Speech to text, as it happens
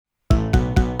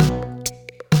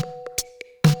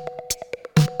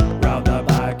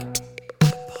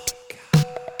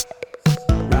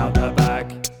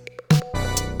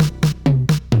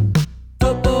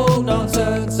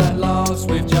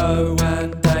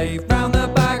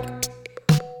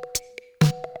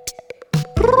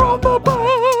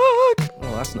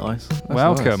nice. That's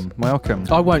Welcome.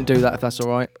 nice. I won't do that if that's all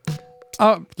right.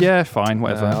 Oh, yeah, fine,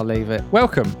 whatever. I'll leave it.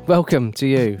 Welcome. Welcome to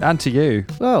you. And to you.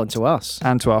 Well, and to us.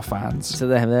 And to our fans. To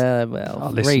them,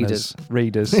 Our readers.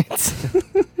 Readers.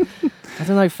 I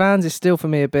don't know, fans is still for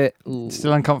me a bit...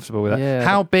 Still uncomfortable with that. Yeah.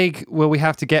 How big will we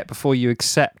have to get before you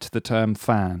accept the term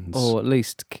fans? Or at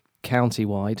least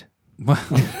county-wide. Well,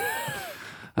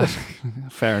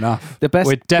 fair enough. The best,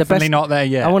 We're definitely not there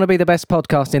yet. I want to be the best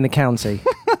podcast in the county.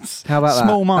 How about that?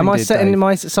 Small-minded, Am I setting Dave.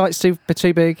 my sights too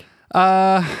big?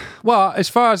 Well, as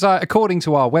far as according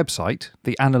to our website,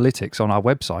 the analytics on our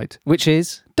website, Which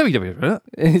is?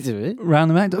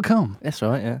 www.roundthemac.com, That's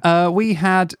right, yeah. we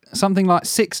had something like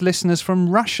 6 listeners from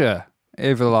Russia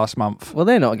over the last month. Well,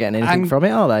 they're not getting anything from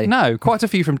it, are they? No, quite a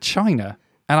few from China.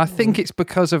 And I think it's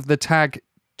because of the tag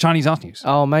Chinese Art News.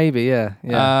 Oh, maybe, yeah.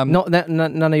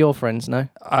 None of your friends, no?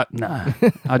 No,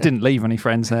 I didn't leave any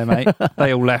friends there, mate.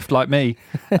 They all left like me.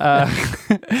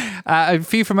 A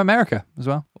few from America as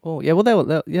well. Oh, yeah, well, they'll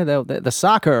the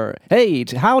soccer. Hey,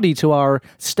 howdy to our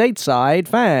stateside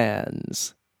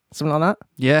fans. Something like that?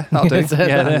 Yeah, that'll do.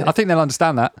 Yeah, I think they'll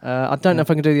understand that. I don't know if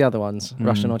I can do the other ones,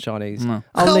 Russian or Chinese. No.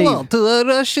 I'll leave. On to our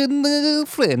Russian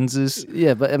friends.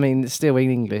 Yeah, but I mean, it's still in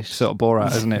English. Sort of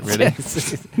Borat, isn't it, really?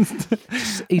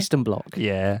 It's Eastern Bloc.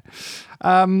 Yeah.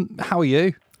 How are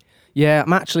you? Yeah,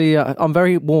 I'm actually, I'm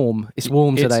very warm. It's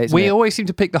warm today, isn't we it? always seem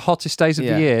to pick the hottest days of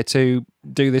the year to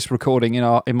do this recording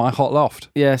in my hot loft.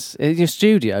 Yes, in your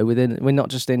studio. We're not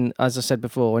just in, as I said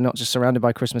before, we're not just surrounded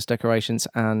by Christmas decorations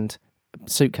and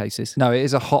suitcases. No, it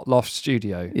is a hot loft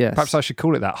studio. Yes. Perhaps I should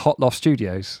call it that, Hot Loft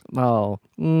Studios. Oh,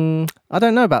 I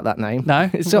don't know about that name. No?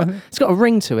 It's got a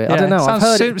ring to it. Yeah, I don't know. Sounds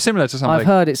I've heard similar to something. I've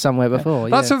heard it somewhere before.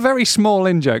 That's yeah. a very small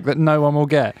in-joke that no one will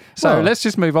get. So Well- let's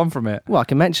just move on from it. Well, I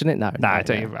can mention it now. Nah,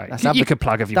 don't you, right. You could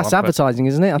plug if you That's want. but- advertising,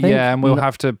 isn't it? I think. Yeah, and we'll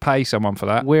have to pay someone for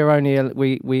that. We're only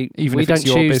we Even we if don't it's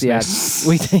your choose business.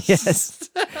 the ads. Yes,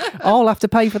 I'll have to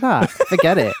pay for that.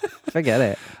 Forget it.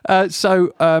 Forget it.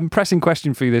 So, pressing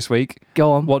question for you this week.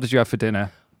 Go on. What did you have for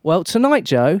dinner? Well, tonight,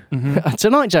 Joe.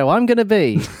 Tonight, Joe. I'm going to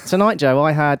be tonight, Joe.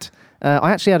 I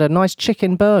actually had a nice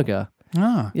chicken burger.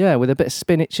 Ah, Yeah, with a bit of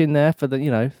spinach in there for the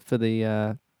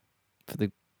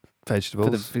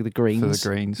vegetables. for the greens. For the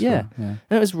greens. Yeah. yeah. And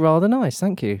it was rather nice.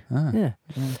 Thank you. Ah. Yeah.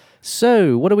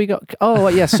 So, what do we got? Oh,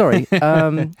 yeah. Sorry.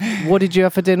 What did you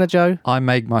have for dinner, Joe? I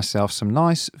made myself some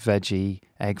nice veggie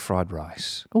egg fried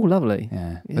rice. Oh, lovely.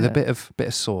 Yeah, with a Yeah. bit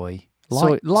of soy.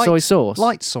 Soy sauce.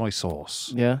 Light soy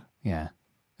sauce. Yeah. Yeah.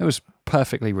 It was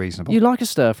perfectly reasonable. You like a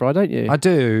stir fry, don't you? I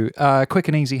do. Quick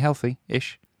and easy,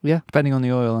 healthy-ish. Yeah. Depending on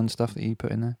the oil and stuff that you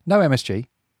put in there. No MSG,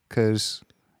 because,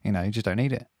 you just don't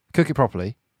need it. Cook it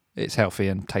properly. It's healthy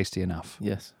and tasty enough.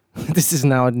 Yes. This is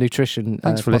now a nutrition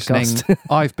Thanks for podcast. listening.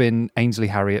 I've been Ainsley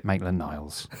Harriet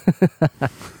Maitland-Niles.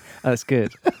 That's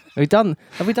good. We've done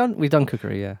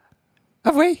cookery, yeah.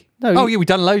 Have we? No. Oh, yeah, we've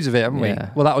done loads of it, haven't Yeah.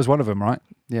 we? Well, that was one of them, right?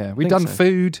 Yeah. We've Think done so.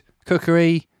 food,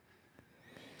 cookery,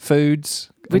 foods,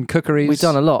 and cookeries. We've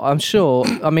done a lot. I'm sure.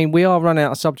 I mean, we are running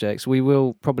out of subjects. We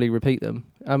will probably repeat them,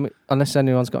 unless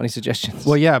anyone's got any suggestions.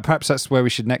 Well, yeah, perhaps that's where we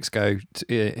should next go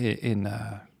in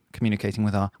communicating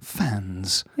with our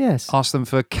fans. Yes. Ask them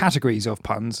for categories of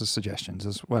puns as suggestions,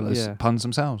 as well as Yeah. puns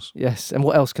themselves. Yes. And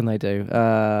what else can they do?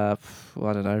 I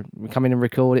don't know. Come in and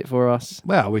record it for us.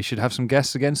 Well, we should have some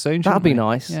guests again soon. That'd shouldn't be we?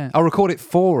 nice. Yeah, I'll record it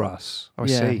for us. I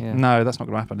Yeah, see. yeah. No, that's not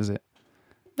going to happen, is it?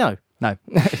 No. No.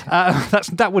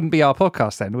 That wouldn't be our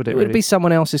podcast then, would it? It would really? be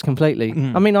someone else's completely.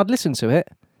 Mm. I mean, I'd listen to it.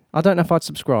 I don't know if I'd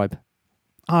subscribe.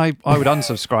 I would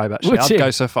unsubscribe, actually. Would I'd you? go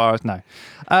so far as no.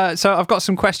 So I've got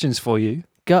some questions for you.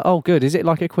 Oh, good. Is it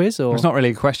like a quiz or? It's not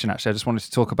really a question, actually. I just wanted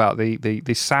to talk about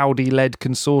the Saudi-led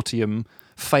consortium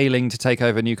failing to take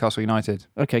over Newcastle United.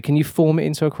 Okay. Can you form it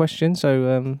into a question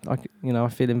so I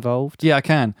feel involved? Yeah, I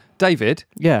can. David,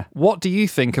 Yeah. what do you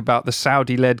think about the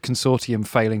Saudi-led consortium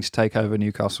failing to take over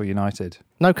Newcastle United?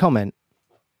 No comment.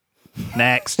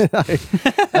 Next.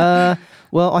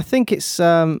 Well, I think it's.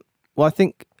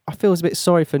 I feel a bit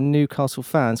sorry for Newcastle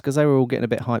fans because they were all getting a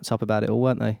bit hyped up about it all,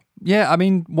 weren't they? Yeah, I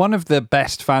mean, one of the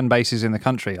best fan bases in the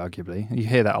country, arguably. You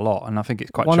hear that a lot, and I think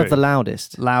it's quite One true. of the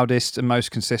loudest. Loudest and most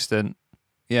consistent.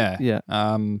 Yeah. Yeah.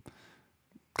 Constantly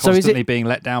So is it being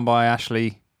let down by Mike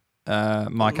Ashley.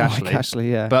 Mike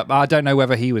Ashley, yeah. But I don't know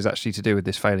whether he was actually to do with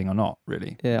this failing or not,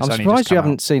 really. Yeah, It's I'm only surprised just you come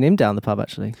haven't seen him down the pub,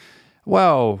 actually. out.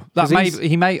 Well, that 'Cause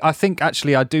may I think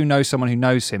actually I do know someone who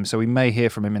knows him, so we may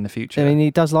hear from him in the future. I mean, he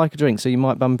does like a drink, so you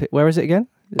might bump it. Where is it again?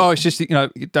 Oh, it's just,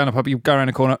 down a pub, you go around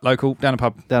a corner, local, down a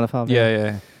pub. Down the pub.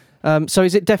 Yeah. So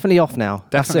is it definitely off now?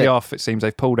 That's Definitely it. off, it seems.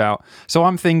 They've pulled out. So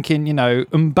I'm thinking,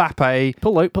 Mbappe,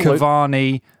 Pull out.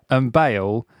 Cavani and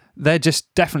Bale, they're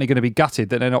just definitely going to be gutted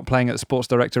that they're not playing at the Sports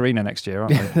Direct Arena next year,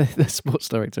 aren't they? The Sports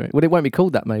Director. Well, it won't be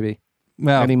called that maybe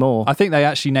Well, anymore. I think they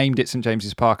actually named it St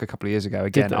James's Park a couple of years ago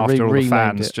again they? after all the Renamed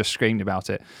fans it. just screamed about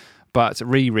it. But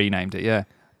renamed it, yeah.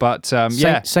 But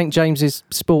St James's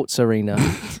Sports Arena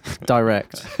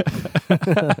Direct.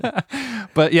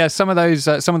 But yeah, some of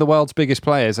the world's biggest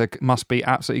players must be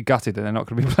absolutely gutted that they're not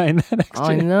going to be playing there next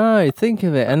I year. know. Think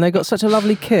of it, and they got such a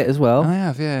lovely kit as well. I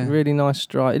have, yeah. Really nice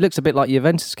stripe. It looks a bit like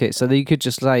Juventus kit, so that you could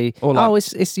just say, Or like- "Oh,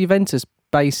 it's Juventus,"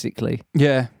 basically,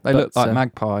 Yeah, they But, look like but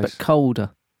magpies. colder.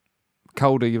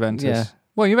 Colder Juventus. Yeah.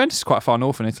 Well, Juventus is quite far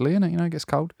north in Italy, isn't it? You know, it gets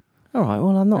cold. All right.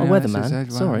 Well, I'm not a Yeah, weatherman. this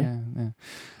is- Sorry.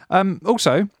 yeah.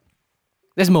 Also,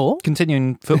 There's more.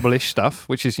 continuing footballish stuff,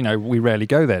 which is, we rarely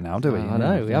go there now, do we? I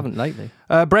know. We haven't lately.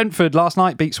 Brentford last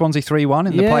night beat Swansea 3-1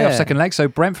 in the Yeah. playoff second leg, so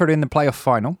Brentford in the playoff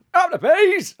final. Up the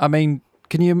bees. I mean,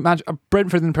 can you imagine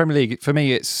Brentford in the Premier League? For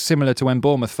me, it's similar to when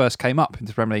Bournemouth first came up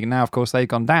into the Premier League, and now, of course, they've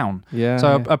gone down. Yeah.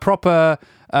 So yeah. a proper,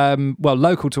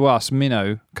 local to us,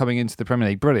 Minnow coming into the Premier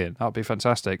League, brilliant. That would be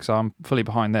fantastic. So I'm fully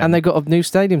behind them. And they've got a new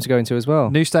stadium to go into as well.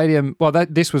 New stadium. Well,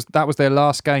 that was their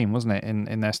last game, wasn't it,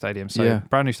 in their stadium? So Yeah.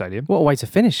 brand new stadium. What a way to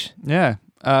finish. Yeah.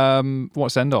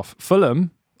 What send off?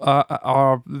 Fulham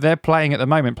they're playing at the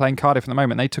moment, playing Cardiff at the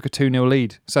moment. They took a 2-0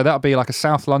 lead, so that'll be like a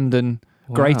South London,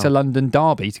 Greater London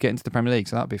derby to get into the Premier League.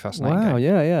 So that'd be fascinating. Wow. game.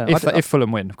 Yeah. Yeah. If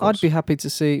Fulham win, of course. I'd be happy to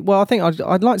see. Well, I think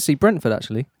I'd like to see Brentford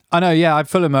actually. I know. Yeah,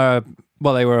 Fulham are.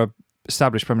 Well, they were a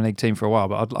established Premier League team for a while,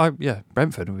 but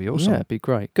Brentford would be awesome. Yeah, it'd be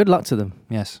great. Good luck to them.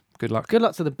 Yes. Good luck. Good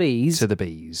luck to the bees. To the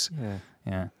bees. Yeah.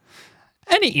 Yeah.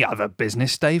 Any other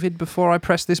business, David, before I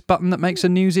press this button that makes a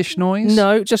newsish noise?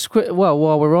 No, just quick. Well,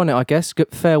 while we're on it, I guess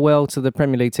farewell to the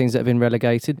Premier League teams that have been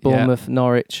relegated: Bournemouth,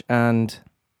 Norwich, and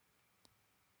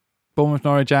Bournemouth,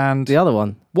 Norwich, and the other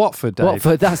one, Watford. Dave.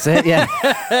 Watford. That's it. Yeah.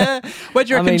 Where do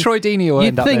you reckon Troy Deeney will You'd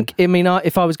end up? think. I mean,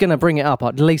 if I was going to bring it up,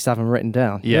 I'd at least have them written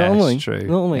down. Yeah, you know what I mean? it's true. You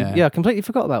know what I mean? Yeah. Yeah, I completely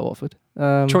forgot about Watford.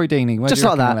 Troy Deeney. Where just do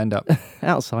you like reckon that. he'll end up?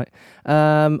 Outside.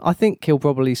 I think he'll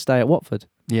probably stay at Watford.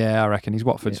 Yeah, I reckon he's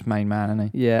Watford's main man,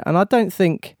 isn't he? Yeah, and I don't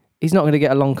think he's not going to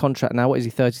get a long contract now. What is he,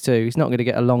 32? He's not going to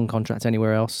get a long contract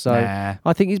anywhere else. So Nah.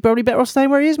 I think he's probably better off staying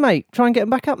where he is, mate. Try and get him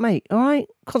back up, mate. All right?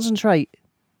 Concentrate.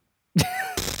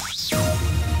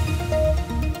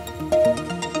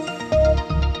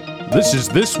 This is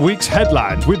this week's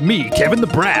headlines with me, Kevin the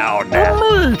Brown.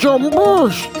 Me, John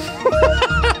Bush.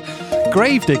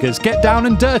 Gravediggers get down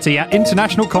and dirty at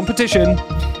international competition.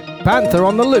 Panther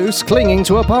on the loose, clinging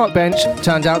to a park bench.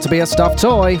 Turned out to be a stuffed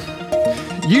toy.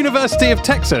 University of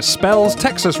Texas spells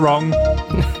Texas wrong.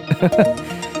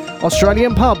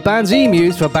 Australian pub bans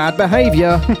emus for bad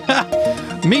behaviour.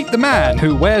 Meet the man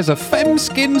who wears a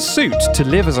femme-skin suit to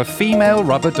live as a female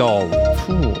rubber doll.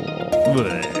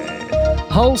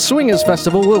 Hull Swingers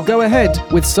Festival will go ahead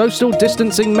with social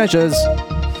distancing measures.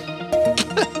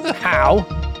 How?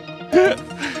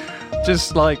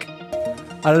 Just like,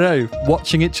 I don't know,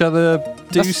 watching each other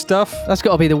do stuff. That's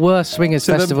got to be the worst swingers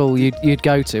To them- festival you'd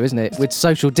go to, isn't it? With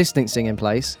social distancing in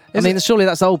place. Is I mean, surely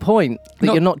that's the whole point, that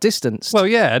Not- you're not distanced. Well,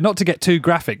 yeah, not to get too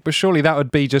graphic, but surely that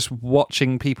would be just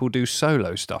watching people do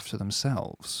solo stuff to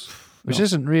themselves, which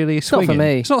isn't really not swinging. for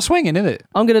me. It's not swinging, is it?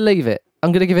 I'm going to leave it.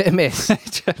 I'm going to give it a miss.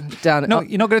 Down. No,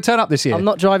 you're not going to turn up this year. I'm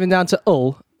not driving down to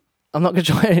Hull. I'm not going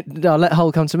to try. I'll let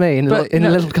Hull come to me in a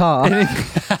little car.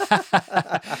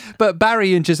 But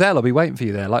Barry and Giselle will be waiting for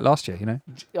you there, like last year.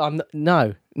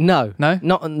 No, No?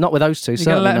 not with those two. You're gonna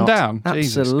Certainly let them not. down?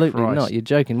 Jesus Absolutely Christ. not. You're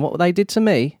joking. What they did to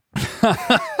me.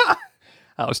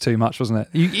 That was too much, wasn't it?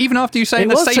 Even after you saying It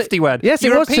the was too- safety word, Yes, it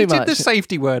you was too repeated much. the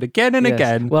safety word again and Yes.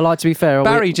 again. Well, to be fair,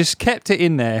 Barry just kept it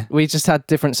in there. we just had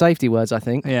different safety words. I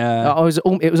think. Yeah.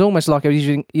 It was almost like I was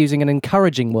using an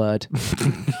encouraging word,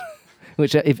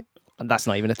 which if that's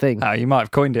not even a thing. Oh, you might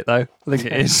have coined it though. I think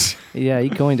it is. Yeah,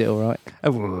 you coined it all right.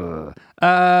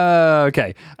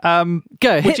 Okay. Go.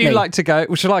 Hit Would you me. like to go?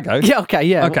 Well, shall I go? Yeah. Okay.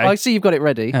 Yeah. Okay. I see you've got it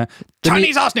ready.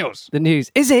 Chinese ass news. The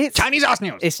news is it? Chinese ass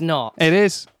news. It's not. It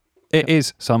is. It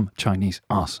is some Chinese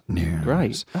ass news.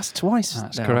 Great. That's twice.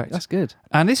 That's now. correct. That's good.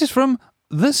 And this is from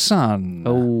The Sun.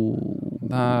 Oh.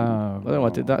 Oh. I don't know why I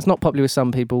did that. It's not popular with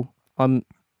some people.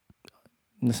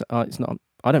 It's not.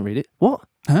 I don't read it. What?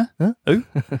 Huh? Who?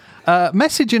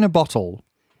 Message in a bottle.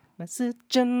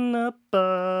 Message in a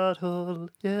bottle.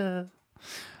 Yeah.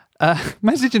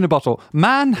 Message in a bottle.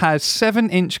 Man has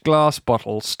 7-inch glass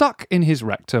bottle stuck in his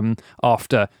rectum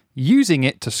after using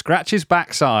it to scratch his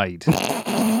backside.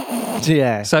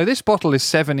 Yeah. So this bottle is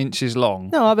 7 inches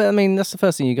long. No, I mean that's the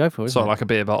first thing you go for. Isn't Sort of it? like a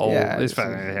beer bottle. Yeah, It's it's-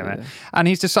 very- yeah. And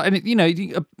he's decided,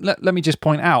 let me just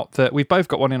point out that we've both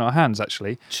got one in our hands,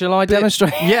 actually. Shall I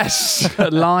demonstrate? Yes,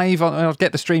 live. I'll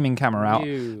get the streaming camera out,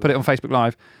 You. put it on Facebook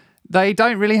Live. They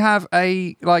don't really have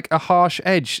a harsh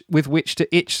edge with which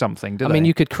to itch something, do they? I mean,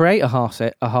 you could create a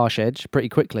harsh edge pretty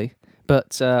quickly,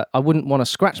 but I wouldn't want to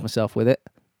scratch myself with it.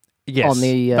 Yes, on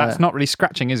the, that's not really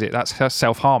scratching, is it? That's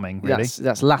self-harming, really.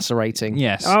 That's lacerating.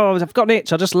 Yes. Oh, I've got an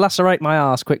itch. I'll just lacerate my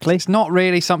arse quickly. It's not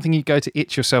really something you go to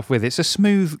itch yourself with. It's a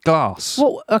smooth glass.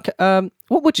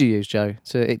 What would you use, Joe,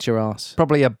 to itch your arse?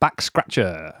 Probably a back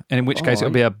scratcher, in which case it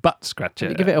would be a butt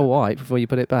scratcher. Give it a wipe before you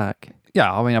put it back. Yeah,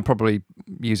 I mean, I'll probably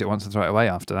use it once and throw it away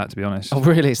after that, to be honest. Oh,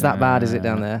 really? It's that bad, is it,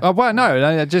 down there? Oh, well,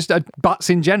 no, just butts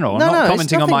in general. I'm not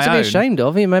commenting on my own. It's nothing to be ashamed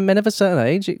of. Men of a certain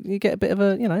age, you get a bit of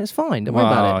a, it's fine. Don't worry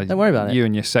about it. Don't worry about it. You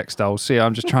and your sex dolls. See,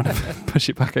 I'm just trying to push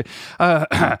it back.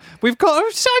 We've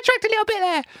got sidetracked a little bit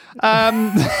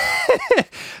there.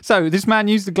 So this man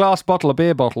used a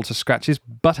beer bottle, to scratch his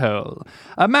butthole.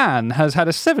 A man has had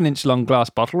a 7-inch long glass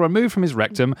bottle removed from his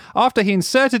rectum after he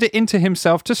inserted it into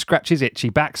himself to scratch his itchy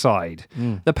backside.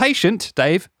 The patient,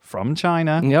 Dave, from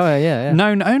China, yeah.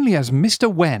 known only as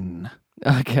Mr. Wen.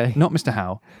 Okay. Not Mr.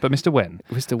 Hao, but Mr. Wen.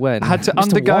 Mr. Wen. Had to Mr.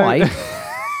 undergo... Y?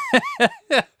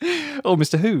 Or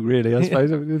Mr. Who, really, I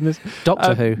suppose.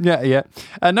 Doctor Who. Yeah.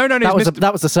 No,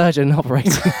 that was the surgeon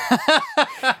operating.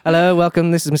 Hello,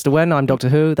 welcome. This is Mr. Wen. I'm Doctor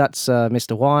Who. That's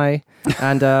Mr. Y.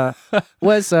 And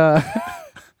where's...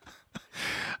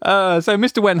 So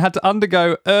Mr. Wen had to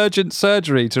undergo urgent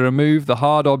surgery to remove the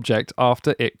hard object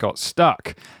after it got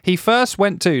stuck. He first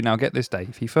went to, now get this,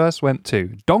 Dave,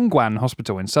 Dongguan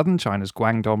Hospital in southern China's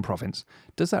Guangdong province.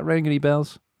 Does that ring any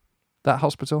bells? That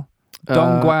hospital?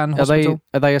 Dongguan Hospital?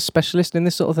 Are they a specialist in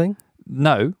this sort of thing?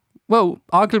 No. Well,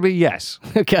 arguably yes.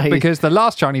 Okay. Because the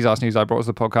last Chinese Ask News I brought to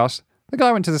the podcast, the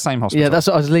guy went to the same hospital. Yeah, that's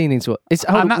what I was leaning to.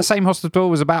 And that same hospital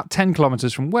was about 10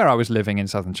 kilometres from where I was living in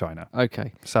southern China.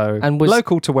 Okay. So,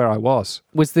 local to where I was.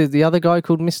 Was the other guy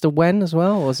called Mr. Wen as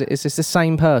well? Or is this the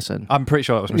same person? I'm pretty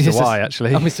sure it was Mr. Y,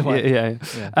 actually. Oh, Mr. Y.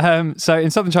 Yeah. So,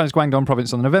 in southern China's Guangdong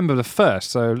province on November the 1st,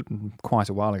 so quite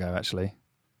a while ago, actually.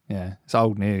 Yeah, it's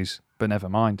old news, but never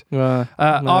mind.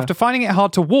 After finding it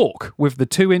hard to walk with the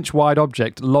 2-inch wide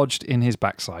object lodged in his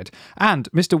backside.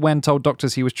 And Mr. Wen told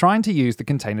doctors he was trying to use the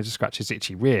container to scratch his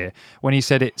itchy rear when he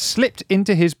said it slipped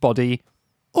into his body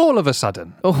all of a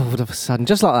sudden. All of a sudden,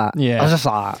 just like that. Yeah. Just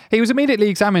like that. He was immediately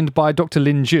examined by Dr.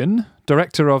 Lin Jun,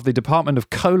 director of the Department of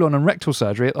Colon and Rectal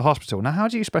Surgery at the hospital. Now, how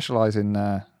do you specialise in...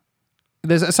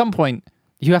 There's at some point...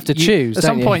 You have to choose. At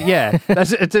some point, yeah.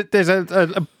 There's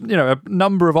a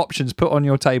number of options put on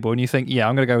your table, and you think,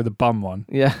 I'm going to go with the bum one.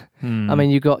 Yeah. I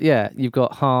mean, you've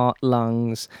got heart,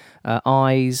 lungs,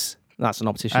 eyes. That's an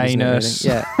optician. Anus.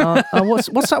 Isn't it, really? Yeah.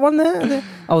 What's that one there?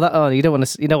 Oh, you don't want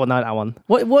to know that one.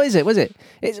 What is it? What is it?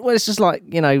 It's just like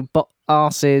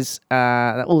arses,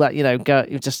 all that. Go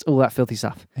just all that filthy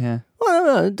stuff. Yeah.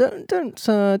 Well, no,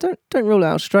 don't rule it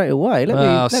out straight away.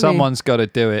 Someone's got to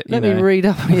do it. Let me read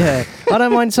up. Yeah, I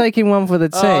don't mind taking one for the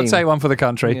team. I'll take one for the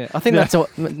country. Yeah. I think that's what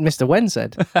Mr. Wen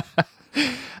said.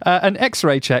 An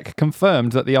X-ray check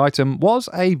confirmed that the item was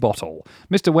a bottle.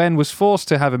 Mr. Wen was forced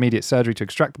to have immediate surgery to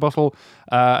extract the bottle,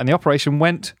 and the operation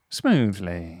went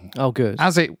smoothly. Oh, good.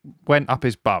 As it went up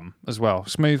his bum as well.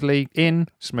 Smoothly in,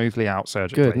 smoothly out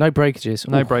surgically. Good. No breakages.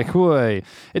 No breakaway.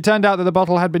 It turned out that the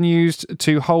bottle had been used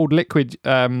to hold liquid...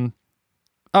 it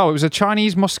was a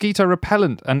Chinese mosquito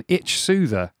repellent and itch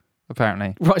soother,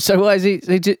 apparently. Right, so what is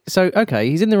he? So, okay,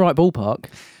 he's in the right ballpark.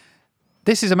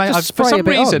 This is amazing. For some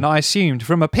reason, I assumed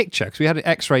from a picture, because we had an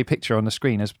X-ray picture on the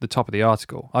screen as the top of the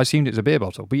article, I assumed it was a beer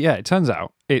bottle. But yeah, it turns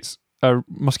out it's a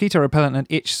mosquito repellent and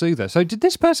itch soother. So did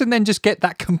this person then just get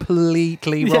that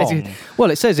completely wrong?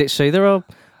 Well, it says itch soother.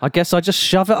 I guess I just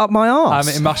shove it up my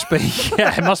arse. It must be.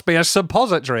 Yeah, it must be a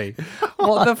suppository.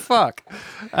 What the fuck?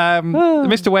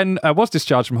 Mr. Wen was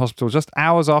discharged from hospital just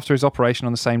hours after his operation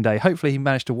on the same day. Hopefully, he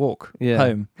managed to walk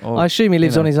home. Or, I assume he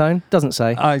lives on his own. Doesn't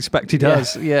say. I expect he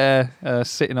does. Yeah,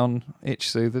 sitting on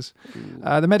itch soothers.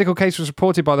 The medical case was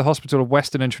reported by the Hospital of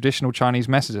Western and Traditional Chinese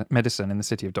Medicine in the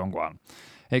city of Dongguan.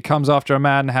 It comes after a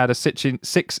man had a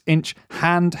 6-inch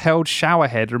handheld shower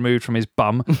head removed from his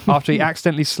bum after he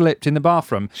accidentally slipped in the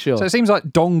bathroom. Sure. So it seems like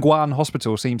Dongguan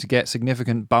Hospital seem to get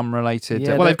significant bum-related...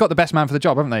 they've got the best man for the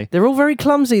job, haven't they? They're all very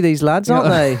clumsy, these lads, aren't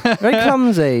they? Very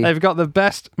clumsy. They've got the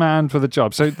best man for the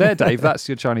job. So there, Dave, that's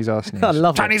your Chinese Ask News. I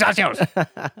love Chinese Ask News!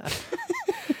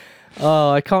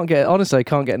 Oh, I can't get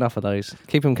enough of those.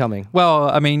 Keep them coming. Well,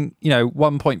 I mean,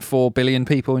 1.4 billion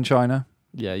people in China.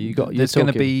 Yeah, there's going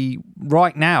to be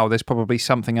right now. There's probably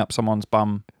something up someone's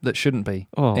bum that shouldn't be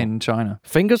in China.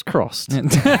 Fingers crossed.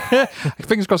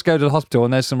 Fingers crossed. Go to the hospital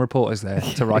and there's some reporters there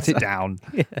to write it down.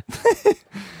 Yeah.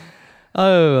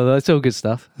 Oh, that's all good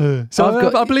stuff.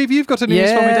 So I believe you've got a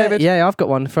news for me, David. Yeah, I've got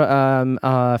one.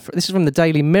 This is from the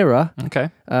Daily Mirror. Okay.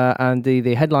 And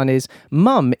the headline is,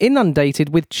 Mum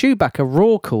inundated with Chewbacca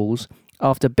raw calls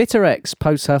after bitter ex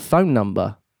posts her phone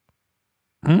number.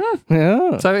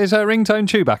 Yeah. So is her ringtone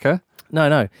Chewbacca?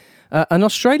 No. An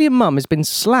Australian mum has been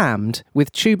slammed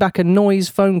with Chewbacca noise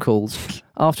phone calls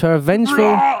after her vengeful...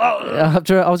 I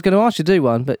was going to ask you to do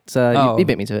one, but you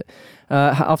beat me to it.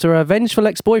 After her vengeful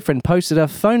ex-boyfriend posted her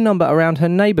phone number around her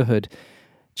neighbourhood.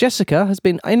 Jessica has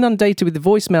been inundated with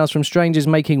voicemails from strangers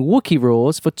making Wookiee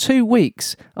roars for 2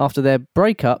 weeks after their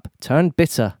breakup turned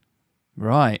bitter.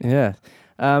 Right. Yeah.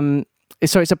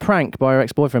 So it's a prank by her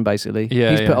ex-boyfriend, basically.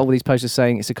 Yeah, He's put all these posters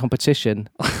saying it's a competition.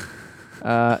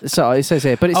 So it says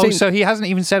here, but it seems... so he hasn't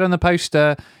even said on the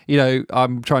poster,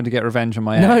 I'm trying to get revenge on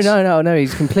my ex. No,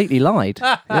 he's completely lied.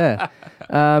 Yeah.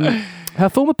 Her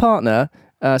former partner,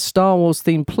 Star Wars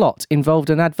themed plot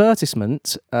involved an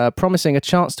advertisement promising a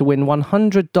chance to win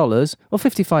 $100 or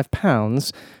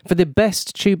 £55 for the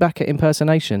best Chewbacca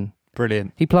impersonation.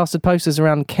 Brilliant. He plastered posters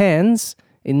around Cairns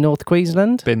in North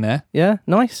Queensland. Been there. Yeah,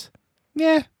 nice.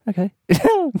 Yeah. Okay.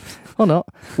 Or not.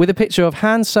 With a picture of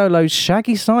Han Solo's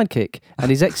shaggy sidekick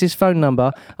and his ex's phone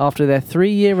number after their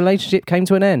 3-year relationship came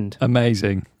to an end.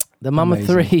 Amazing. The mum of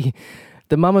three.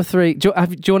 The mum of three. Do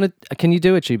you want to? Can you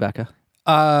do a Chewbacca?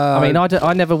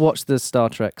 I never watched the Star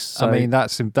Treks. So. I mean,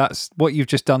 that's what you've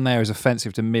just done there is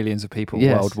offensive to millions of people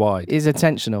worldwide. It's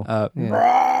intentional.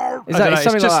 Is that it's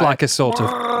just like a sort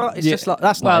of? It's just like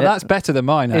that's. Well, that's better than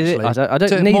mine actually. I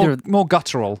don't neither. More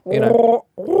guttural.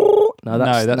 No,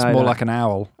 that's more like an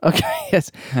owl. Okay.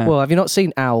 Yes. Yeah. Well, have you not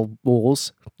seen Owl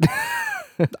Wars?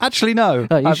 Actually, no.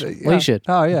 Oh, you should.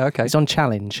 Oh, yeah. Okay. It's on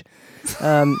Challenge.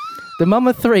 The mum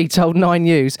of three told 9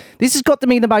 News, "This has got to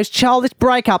be the most childish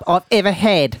breakup I've ever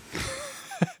had.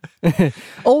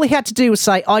 All he had to do was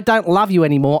say, 'I don't love you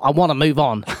anymore. I want to move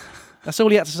on.'" That's all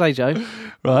he had to say, Joe.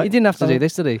 Right. He didn't have to do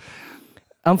this, did he?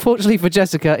 Unfortunately for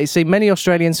Jessica, it seemed many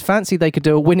Australians fancied they could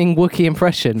do a winning Wookiee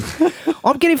impression.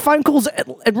 "I'm getting phone calls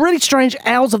at really strange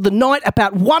hours of the night,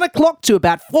 about 1 o'clock to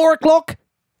about 4 o'clock.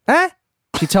 Huh?"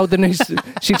 She told the news.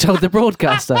 She told the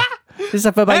broadcaster. This is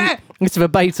a verbatim. It's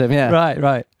verbatim. Yeah.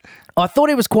 Right. "I thought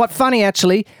it was quite funny,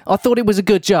 actually. I thought it was a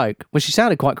good joke." Well, she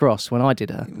sounded quite cross when I did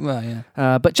her. Well,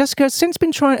 yeah. But Jessica has since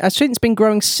been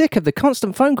growing sick of the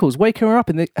constant phone calls, waking her up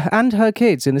and her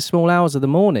kids in the small hours of the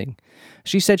morning.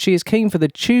 She said she is keen for the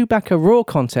Chewbacca Raw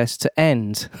contest to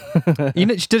end.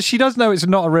 She does know it's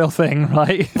not a real thing,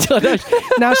 right?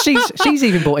 Now she's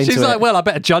even bought into it. She's like, well, I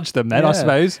better judge them then, I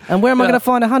suppose. And where am I going to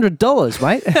find $100,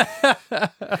 mate?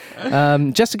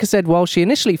 Jessica said while she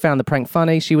initially found the prank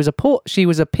funny, she was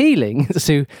appealing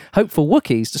to hopeful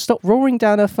Wookiees to stop roaring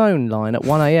down her phone line at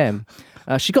 1 a.m.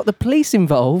 She got the police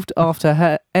involved after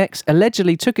her ex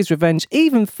allegedly took his revenge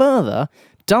even further,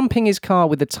 dumping his car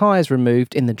with the tyres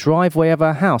removed in the driveway of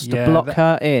her house to block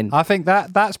her in. I think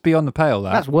that's beyond the pale.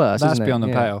 That's worse, That's isn't it? beyond the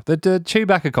pale. The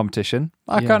Chewbacca competition,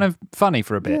 kind of funny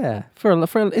for a bit. Yeah,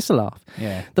 it's a laugh.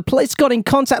 Yeah. "The police got in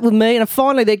contact with me and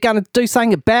finally they're going to do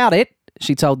something about it,"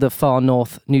 she told the Far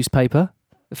North newspaper.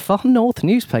 The Far North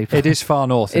newspaper? It is far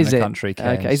north in the country,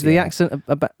 Cairns. Okay, is the accent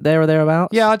there or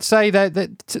thereabouts? Yeah, I'd say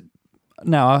that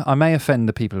now, I may offend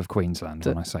the people of Queensland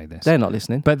when I say this. They're not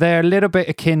listening. But they're a little bit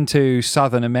akin to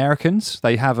Southern Americans.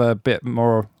 They have a bit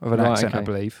more of an accent, I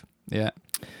believe. Yeah.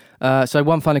 So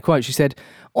one final quote, she said,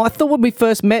 "I thought when we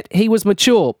first met, he was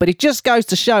mature, but it just goes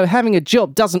to show having a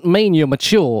job doesn't mean you're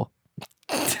mature."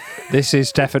 This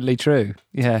is definitely true.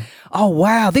 Yeah. "Oh,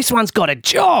 wow, this one's got a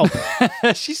job."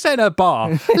 She set her bar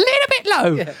a little bit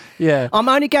low. Yeah. "I'm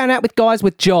only going out with guys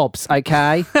with jobs,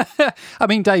 okay?" I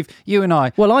mean, Dave, you and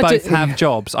I both have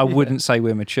jobs. I wouldn't say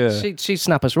we're mature. She'd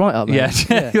snap us right up, mate.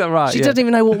 Yeah. Right. She doesn't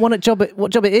even know what job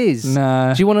it is.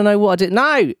 No. Do you want to know what I did?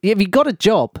 No. Have you got a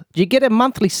job? Do you get a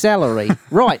monthly salary?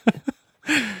 Right.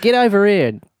 Get over here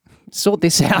and sort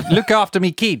this out. Look after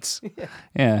me kids.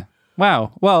 Yeah.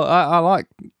 Wow. Well, I like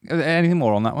anything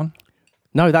more on that one.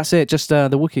 No, that's it. Just the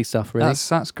Wookiee stuff, really.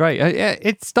 That's great.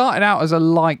 It started out as a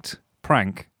light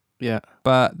prank. Yeah.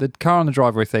 But the car on the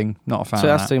driveway thing, not a fan. So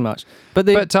of that's that. Too much.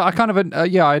 But I kind of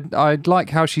I'd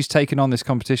like how she's taken on this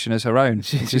competition as her own.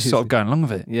 She's just sort of going along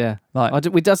with it. Yeah. Like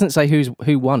it doesn't say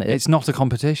who won it. It's not a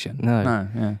competition. No.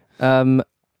 Yeah.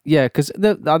 Yeah, because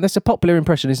that's a popular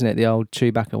impression, isn't it? The old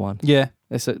Chewbacca one. Yeah.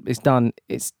 It's done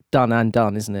and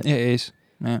done, isn't it? It is.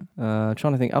 Yeah.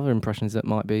 Trying to think other impressions that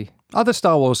might be other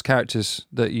Star Wars characters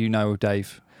that you know,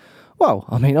 Dave. Well,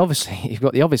 I mean, obviously you've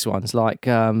got the obvious ones like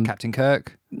Captain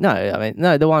Kirk.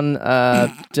 No, the one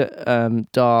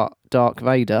Dark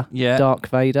Vader. Yeah. Dark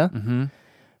Vader.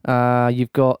 Mm-hmm.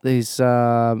 You've got this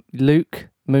Luke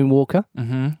Moonwalker.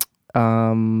 Mm-hmm.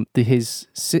 Is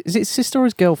it sister or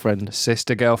his girlfriend?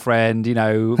 Sister, girlfriend, in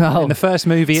Oh, the first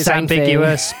movie it's same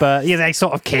ambiguous, but they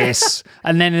sort of kiss.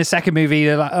 And then in the second movie,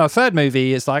 third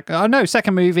movie, it's like, oh no,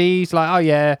 second movie, it's like, oh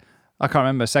yeah, I can't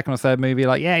remember, second or third movie,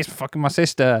 like, yeah, he's fucking my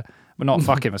sister. Well, not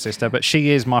fucking my sister, but she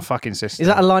is my fucking sister. Is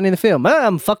that a line in the film?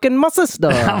 I'm fucking my sister.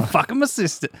 I'm fucking my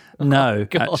sister. No,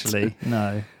 God. Actually,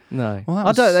 no. No. Well,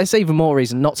 I don't. That's even more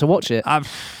reason not to watch it.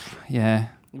 Yeah.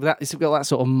 It's got that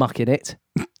sort of muck in it.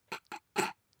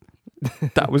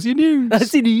 That was your news.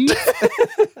 That's it.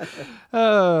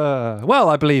 Well,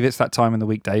 I believe it's that time in the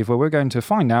week, Dave, where we're going to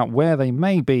find out where they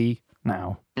may be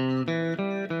now.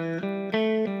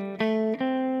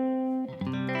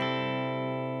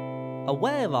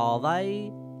 Where are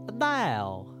they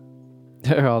now?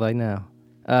 Where are they now?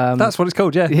 That's what it's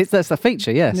called, yeah. That's the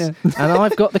feature, yes. Yeah. And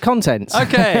I've got the content.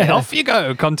 Okay, off you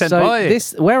go, content So boy.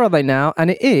 where are they now?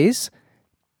 And he's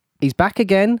back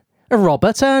again,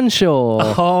 Robert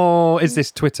Earnshaw. Oh, is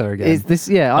this Twitter again? Is this?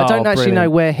 Yeah, I don't actually know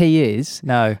brilliant. where he is.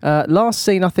 No. Last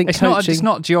seen, I think, It's coaching.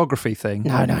 not a geography thing.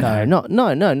 No,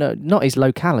 not his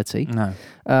locality. No.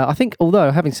 I think,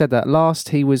 although having said that, last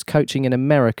he was coaching in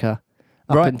America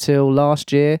up Right. until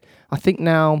last year. I think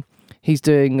now he's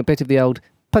doing a bit of the old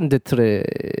punditry.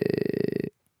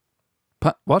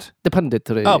 What? The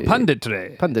punditry. Oh,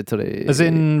 punditry. Punditry. As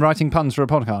in writing puns for a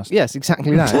podcast. Yes,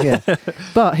 exactly that, yeah.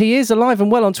 But he is alive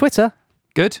and well on Twitter.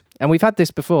 Good. And we've had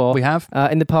this before. We have.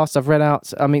 In the past, I've read out,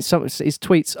 some his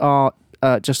tweets are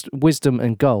just wisdom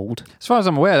and gold. As far as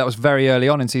I'm aware, that was very early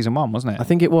on in season 1, wasn't I it?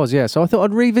 think it was, yeah. So I thought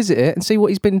I'd revisit it and see what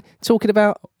he's been talking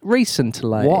about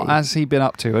recently. What has he been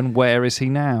up to and where is he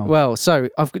now? Well, so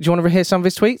do you want to hear some of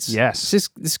his tweets? Yes. This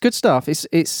is good stuff. It's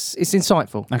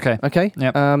insightful. Okay. Okay?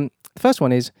 Yep. The first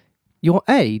one is, your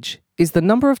age is the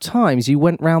number of times you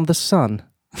went round the sun.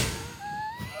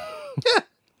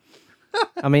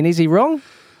 I mean, is he wrong?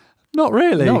 Not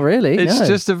really. Not really, It's no.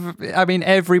 just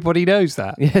everybody knows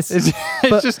that. Yes. It's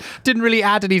But- just didn't really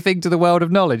add anything to the world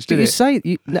of knowledge, did You it? say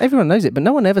everyone knows it, but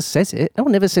no one ever says it. No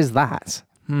one ever says that.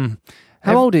 How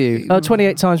Ev- old are you?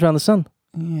 28 times round the sun.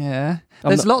 Yeah. I'm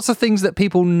There's not- lots of things that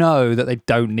people know that they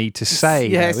don't need to say,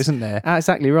 Yes. though, isn't there?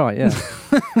 Exactly right.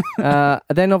 Yeah.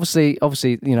 Then obviously,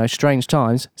 strange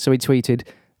times. So he tweeted.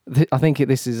 I think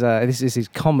this is his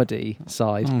comedy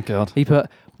side. Oh, God. He put,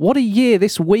 "What a year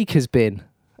this week has been."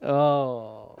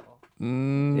 Oh.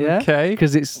 Yeah. Okay.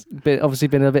 Because it's obviously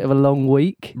been a bit of a long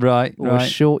week Right, or a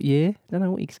short year. Don't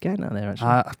know what he's getting out there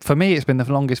actually. For me, it's been the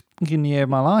longest fucking year of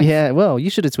my life. Yeah. Well, you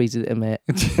should have tweeted it, mate.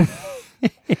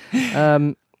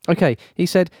 Okay. He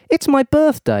said, "It's my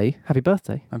birthday. Happy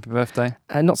birthday." Happy birthday.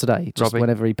 Not today, just Robbie.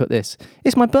 whenever he put this.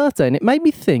 "It's my birthday, and it made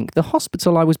me think the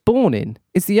hospital I was born in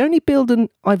is the only building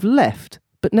I've left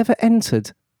but never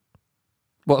entered."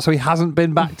 What, so he hasn't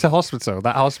been back to hospital,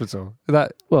 that hospital?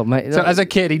 Well, mate, So as a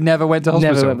kid, he never went to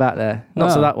hospital? never went back there. Not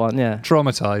to Oh. that one, yeah.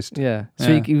 Traumatised. Yeah. So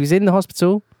Yeah. he was in the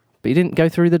hospital, but he didn't go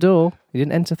through the door. He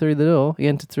didn't enter through the door. He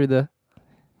entered through the...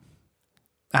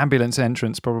 Ambulance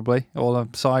entrance, probably. Or a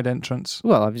side entrance.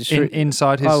 Well, I was just...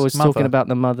 Inside his I was mother. talking about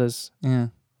the mother's... Yeah.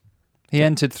 He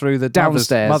entered through the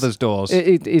Downstairs. mother's doors.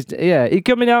 He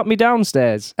coming out me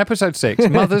downstairs. Episode 6,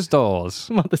 Mother's Doors.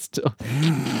 Mother's door.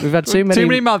 We've had too many... Too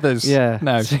many mothers. Yeah.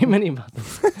 No. Too many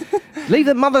mothers. Leave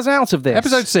the mothers out of this.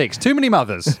 Episode 6, Too Many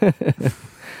Mothers.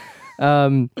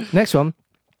 Next one.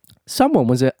 Someone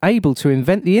was able to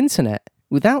invent the internet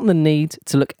without the need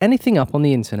to look anything up on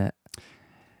the internet.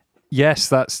 Yes,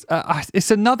 that's... it's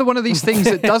another one of these things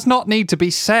that does not need to be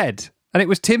said. And it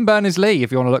was Tim Berners-Lee,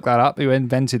 if you want to look that up, who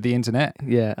invented the internet.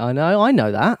 Yeah, I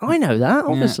know that,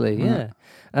 obviously,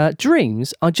 yeah.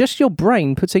 Dreams are just your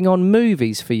brain putting on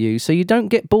movies for you so you don't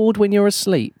get bored when you're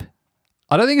asleep.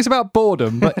 I don't think it's about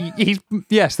boredom, but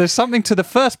yes, there's something to the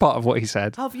first part of what he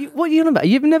said. What are you on about?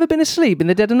 You've never been asleep in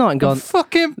the dead of night and gone, I'm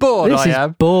fucking bored, this I is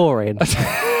am. boring.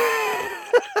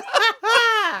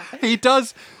 He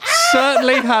does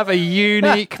certainly have a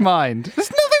unique mind.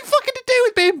 There's nothing fucking to do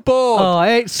with being bored. Oh, I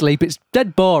hate sleep. It's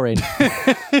dead boring.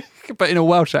 But in a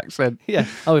Welsh accent. Yeah.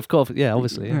 Oh, of course. Yeah,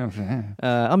 obviously. Yeah.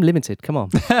 I'm limited. Come on.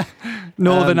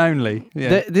 Northern only.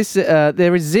 Yeah.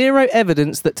 There is zero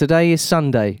evidence that today is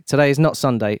Sunday. Today is not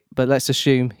Sunday, but let's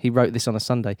assume he wrote this on a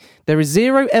Sunday. There is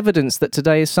zero evidence that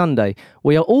today is Sunday.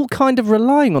 We are all kind of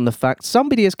relying on the fact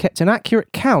somebody has kept an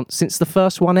accurate count since the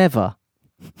first one ever.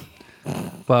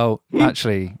 Well,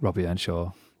 actually, Robbie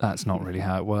Earnshaw, that's not really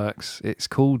how it works. It's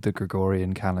called the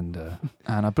Gregorian calendar,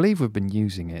 and I believe we've been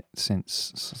using it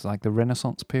since like the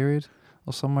Renaissance period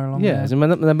or somewhere along there. Yeah, there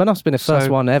must have been a first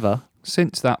So- one ever.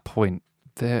 Since that point,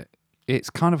 it's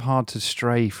kind of hard to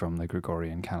stray from the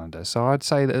Gregorian calendar. So I'd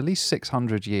say that at least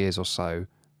 600 years or so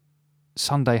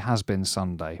Sunday has been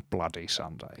Sunday, bloody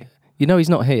Sunday. You know he's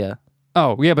not here.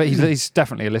 Oh, yeah, but he's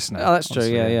definitely a listener. Oh, that's true.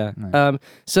 obviously. Yeah. No.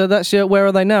 So that's your Where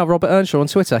Are They Now? Robert Earnshaw on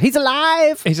Twitter. He's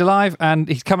alive. He's alive, and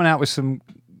he's coming out with some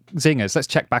zingers. Let's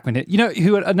check back with it. You know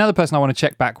who? Another person I want to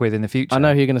check back with in the future. I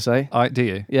know who you're going to say. Do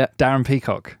you? Yeah. Darren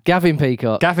Peacock. Gavin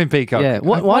Peacock. Gavin Peacock. Yeah.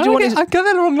 Why do you want? I got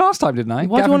that wrong last time, didn't I?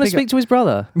 Why do you want to speak to his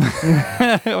brother?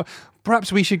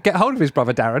 Perhaps we should get hold of his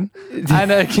brother Darren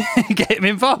and get him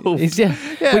involved. Yeah.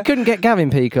 We couldn't get Gavin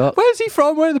Peacock. Where's he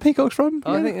from? Where are the Peacocks from?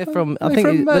 I think they're from.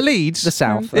 Leeds, the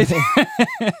south.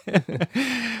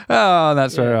 Oh,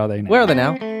 that's where are they now? Where are they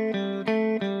now?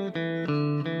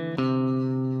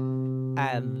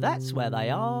 And that's where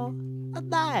they are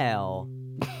now.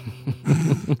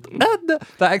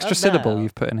 That extra syllable now.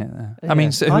 you've put in it there. Yeah, I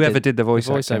mean, so I whoever did. did the voice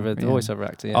The acting, voiceover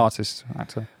actor. Yeah. artist,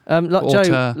 actor.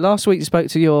 Joe, last week you spoke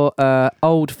to your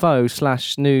old foe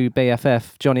 / new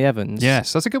BFF, Johnny Evans.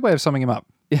 Yes, that's a good way of summing him up.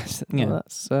 Yes. Yeah. Well,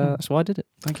 that's why I did it.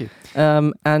 Thank you.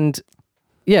 And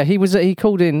yeah, he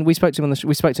called in. We spoke to him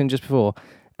we spoke to him just before,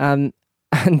 and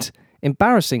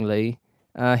embarrassingly,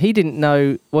 he didn't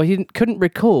know. Well, he couldn't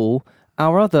recall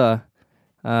our other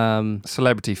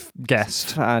Celebrity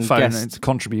guest, and phone guest.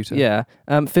 contributor. Yeah,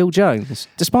 Phil Jones.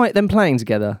 Despite them playing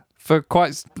together, for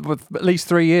at least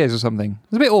 3 years or something. It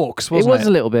was a bit orcs, wasn't it? It was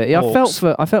a little bit. Yeah,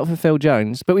 Orcs. I felt for Phil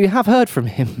Jones, but we have heard from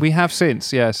him. We have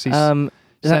since, yes. He's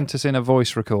sent us in a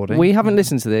voice recording. We haven't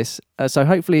listened to this, so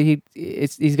hopefully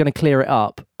he's going to clear it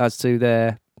up as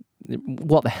to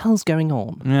what the hell's going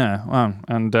on. Yeah, well,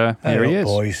 and here he is.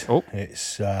 Boys. Oh.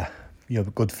 It's your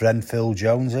good friend Phil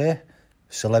Jones here,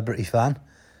 celebrity fan.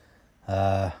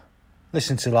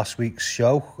 Listen to last week's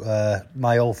show.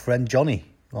 My old friend Johnny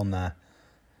on there.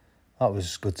 That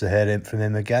was good to hear from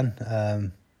him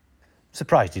again.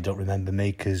 Surprised he don't remember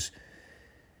me because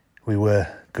we were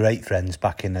great friends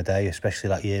back in the day, especially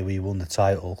that year we won the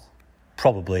title.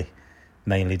 Probably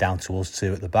mainly down to us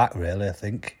two at the back, really, I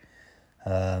think.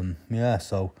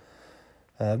 So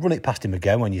run it past him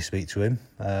again when you speak to him.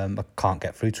 I can't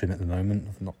get through to him at the moment.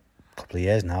 A couple of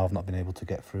years now I've not been able to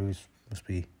get through. Must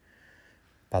be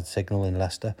bad signal in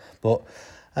Leicester. But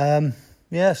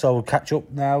so we'll catch up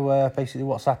now. Basically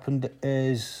what's happened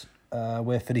is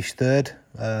we're finished third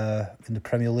in the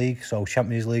Premier League, so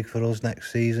Champions League for us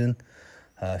next season.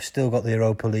 Still got the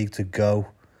Europa League to go.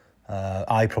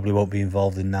 I probably won't be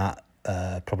involved in that.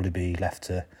 Probably be left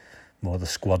to more of the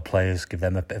squad players, give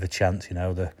them a bit of a chance,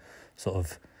 the sort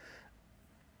of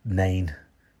main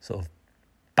sort of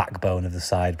backbone of the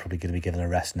side probably going to be given a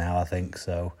rest now, I think.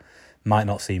 So might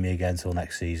not see me again till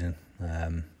next season.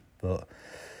 But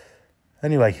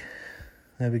anyway,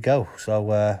 there we go.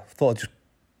 So thought I'd just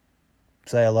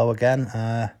say hello again.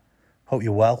 Hope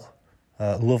you're well.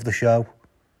 Love the show.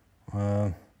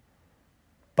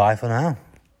 Bye for now.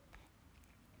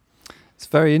 It's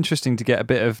very interesting to get a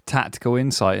bit of tactical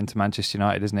insight into Manchester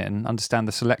United, isn't it? And understand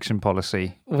the selection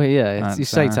policy. Well, yeah, you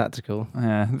say tactical.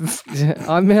 Yeah.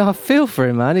 I mean, I feel for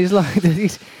him, man. He's like,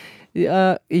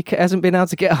 he hasn't been able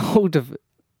to get a hold of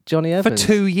Johnny Evans. For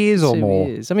 2 years or 2 more.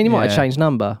 years. I mean, he might have changed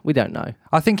number. We don't know.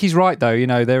 I think he's right,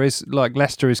 though. There is,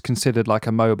 Leicester is considered like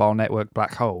a mobile network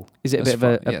black hole. Is it a bit of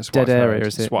a dead area,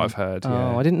 is it? That's what I've heard,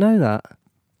 Oh, I didn't know that.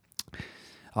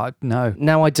 No.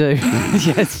 Now I do.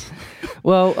 Yes.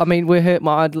 Well, I mean, we're here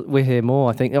more,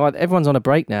 I think. Everyone's on a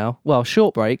break now. Well,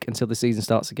 short break until the season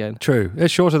starts again. True.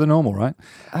 It's shorter than normal, right?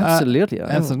 Absolutely.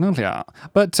 Absolutely.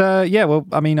 But,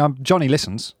 I mean, Johnny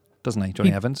listens, doesn't he,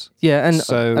 Johnny Evans? Yeah,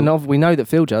 and we know that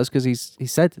Phil does because he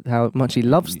said how much he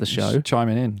loves the show.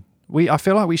 Chiming in. I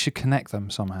feel like we should connect them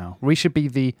somehow. We should be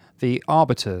the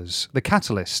arbiters, the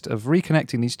catalyst of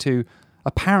reconnecting these two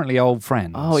apparently old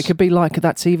friends. Oh, it could be like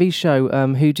that TV show,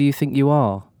 Who Do You Think You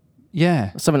Are?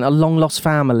 Yeah. Something, a long lost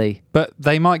family. But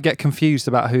they might get confused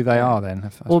about who they are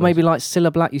then. Or maybe like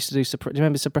Cilla Black used to do, do you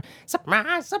remember Surprise,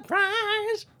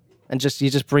 Surprise? And you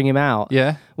just bring him out.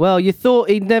 Yeah. Well, you thought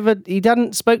he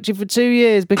hadn't spoke to you for 2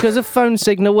 years because of phone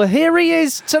signal. Well, here he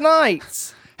is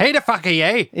tonight. Hey the fucker,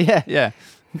 eh? Yeah. Yeah.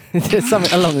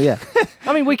 Something along, yeah.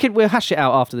 I mean, we'll hash it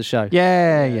out after the show.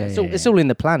 Yeah. It's all in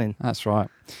the planning. That's right.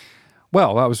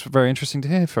 Well, that was very interesting to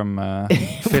hear from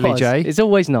Philly J. It's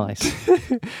always nice.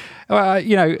 Well,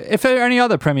 if there are any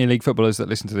other Premier League footballers that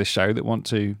listen to this show that want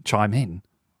to chime in,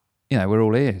 we're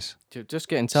all ears. Just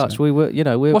get in touch. So,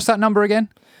 we're. What's that number again?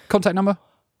 Contact number?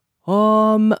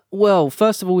 Well,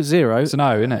 first of all, 0. It's a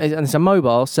no, isn't it? And it's a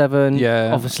mobile, 7.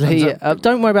 Yeah. Obviously.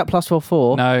 Don't worry about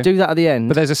 +44. No. Do that at the end.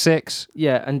 But there's a 6.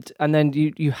 Yeah, and then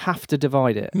you have to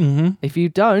divide it. Mm-hmm. If you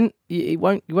don't, you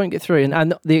won't get through.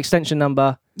 And the extension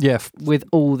number Yeah. with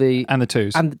all the And the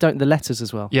 2s. and the letters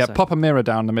as well. Yeah, So, pop a mirror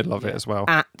down the middle of it as well.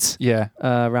 at Yeah.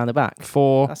 around the back.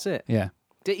 4. That's it. Yeah.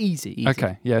 Easy.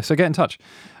 Okay. Yeah. So get in touch.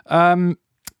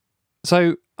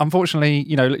 So unfortunately,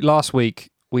 last week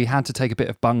we had to take a bit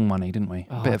of bung money, didn't we?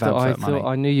 A bit of advert money.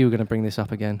 I knew you were going to bring this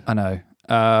up again. I know.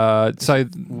 So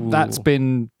that's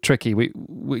been tricky. We've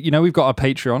got our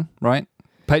Patreon, right?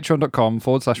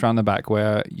 Patreon.com/round the back,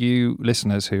 where you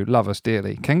listeners who love us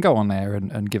dearly can go on there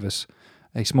and give us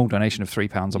a small donation of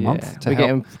 £3 a month.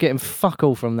 We're getting fuck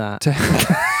all from that.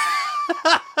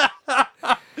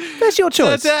 That's your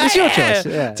choice. It's your choice.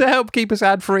 Yeah. To help keep us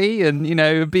ad free and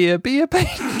be a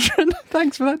patron.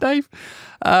 Thanks for that, Dave.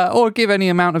 Or give any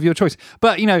amount of your choice.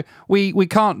 But we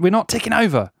can't. We're not ticking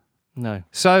over. No.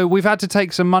 So we've had to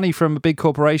take some money from a big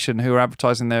corporation who are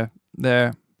advertising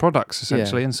their products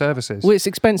essentially and services. Well, it's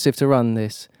expensive to run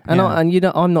this, and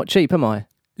I'm not cheap, am I?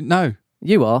 No.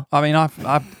 You are. I mean,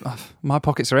 my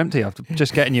pockets are empty after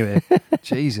just getting you here.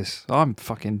 Jesus, I'm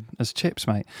fucking as chips,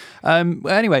 mate.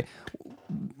 Anyway,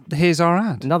 here's our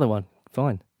ad. Another one.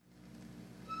 Fine.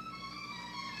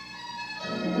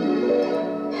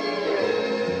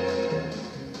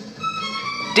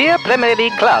 Dear Premier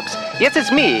League clubs, yes,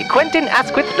 it's me, Quentin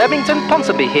Asquith Flemington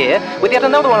Ponsonby here, with yet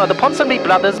another one of the Ponsonby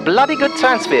brothers' bloody good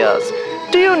transfers.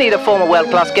 Do you need a former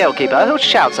world-class goalkeeper who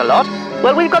shouts a lot?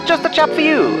 Well, we've got just the chap for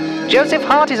you. Joseph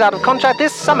Hart is out of contract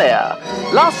this summer.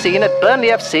 Last seen at Burnley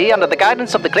FC under the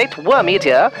guidance of the great Worm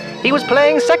Eater, he was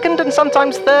playing second and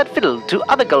sometimes third fiddle to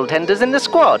other goaltenders in the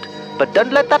squad. But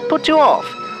don't let that put you off.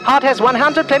 Hart has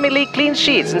 100 Premier League clean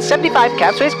sheets and 75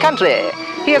 caps for his country.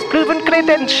 He has proven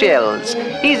credentials.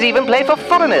 He's even played for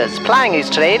foreigners, plying his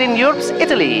trade in Europe's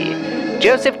Italy.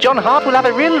 Joseph John Hart will have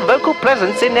a real vocal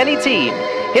presence in any team.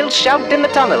 He'll shout in the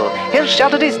tunnel. He'll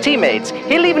shout at his teammates.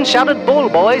 He'll even shout at ball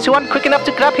boys who aren't quick enough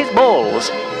to grab his balls.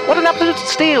 What an absolute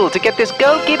steal to get this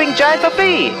goal-keeping giant for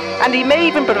free. And he may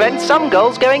even prevent some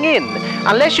goals going in,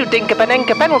 unless you dink a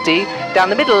Panenka penalty down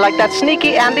the middle like that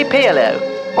sneaky Andy Pirlo.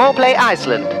 Or play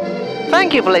Iceland.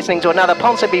 Thank you for listening to another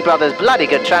Ponsonby Brothers Bloody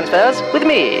Good Transfers with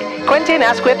me, Quentin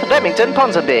Asquith Remington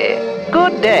Ponsonby.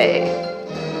 Good day.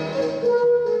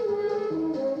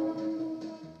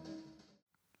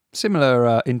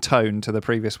 Similar in tone to the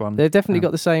previous one. They've definitely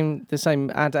got the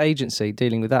same ad agency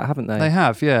dealing with that, haven't they? They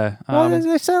have, yeah. Well,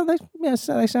 they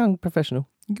sound professional.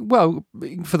 Well,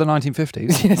 for the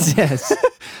 1950s. yes.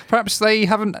 Perhaps they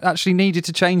haven't actually needed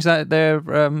to change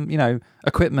their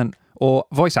equipment or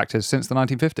voice actors since the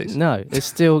 1950s. No, it's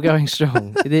still going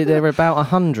strong. They're about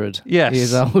 100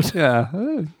 years old. Yeah,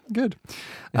 oh, good.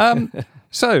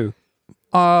 So,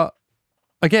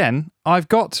 again, I've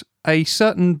got a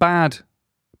certain bad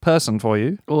person for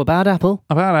you. Oh, a bad apple?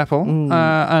 A bad apple. And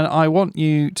I want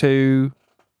you to,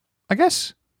 I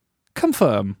guess,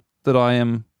 confirm that I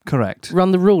am correct.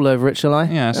 Run the rule over it, shall I?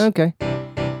 Yes. Okay.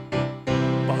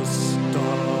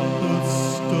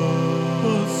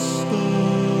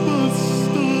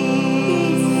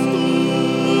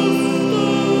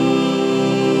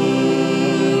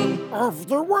 Of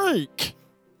the week.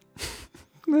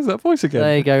 There's that voice again.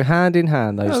 There you go, hand in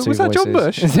hand, those two was that voices. John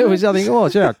Bush? I think it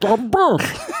was, yeah. John Bush.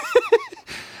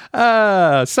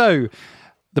 So,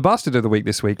 the bastard of the week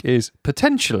this week is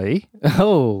potentially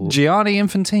Gianni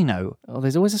Infantino. Oh,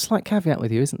 there's always a slight caveat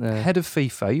with you, isn't there? Head of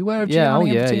FIFA. Are you aware of Yeah,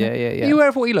 Gianni Infantino? yeah. Are you aware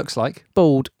of what he looks like?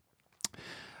 Bald.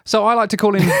 So I like to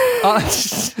call him...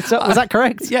 Was that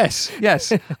correct? Yes.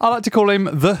 I like to call him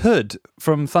the Hood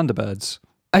from Thunderbirds.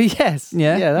 Oh, yes.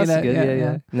 Yeah, Yeah, that's you know, good. yeah.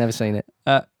 Yeah. Never seen it.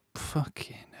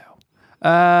 Fucking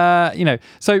hell.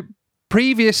 So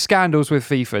previous scandals with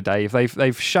FIFA, Dave,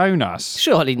 they've shown us...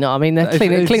 Surely not. I mean, they're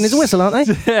clean as a whistle, aren't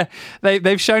they? Yeah,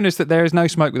 they've shown us that there is no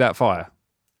smoke without fire,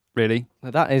 really.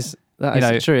 That is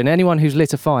true. And anyone who's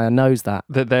lit a fire knows that.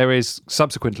 That there is,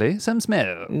 subsequently, some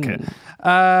smoke.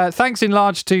 Thanks in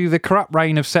large to the corrupt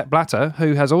reign of Sepp Blatter,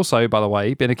 who has also, by the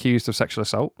way, been accused of sexual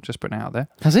assault, just putting it out there.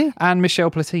 Has he? And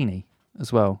Michel Platini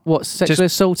as well. What, sexually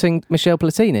assaulting Michel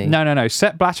Platini? No.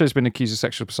 Sepp Blatter has been accused of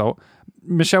sexual assault.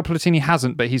 Michel Platini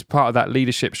hasn't, but he's part of that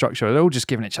leadership structure. They're all just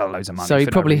giving each other loads of money. So he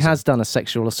probably has done a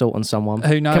sexual assault on someone.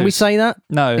 Who knows? Can we say that?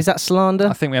 No. Is that slander?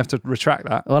 I think we have to retract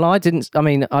that. Well, I didn't. I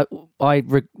mean, I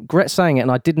regret saying it,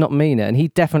 and I did not mean it. And he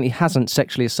definitely hasn't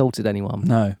sexually assaulted anyone.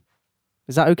 No.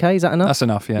 Is that okay? Is that enough? That's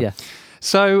enough, yeah. Yeah.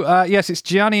 So, yes, it's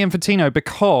Gianni Infantino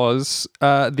because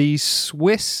the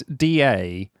Swiss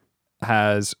DA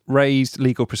has raised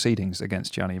legal proceedings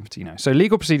against Gianni Infantino. So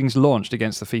legal proceedings launched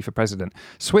against the FIFA president.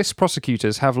 Swiss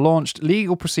prosecutors have launched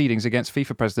legal proceedings against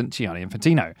FIFA president Gianni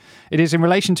Infantino. It is in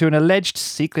relation to an alleged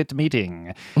secret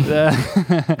meeting.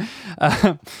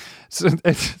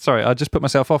 Sorry, I just put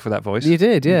myself off with that voice. You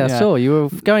did, yeah. I saw you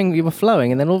were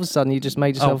flowing, and then all of a sudden you just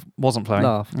made yourself wasn't flowing.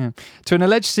 Laugh. Yeah. To an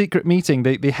alleged secret meeting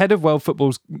the head of world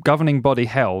football's governing body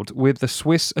held with the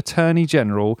Swiss Attorney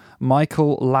General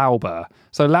Michael Lauber.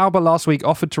 So Lauber last week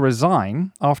offered to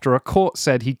resign after a court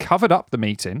said he covered up the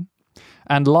meeting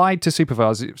and lied to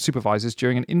supervisors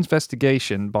during an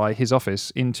investigation by his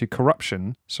office into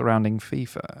corruption surrounding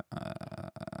FIFA.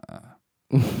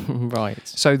 Right.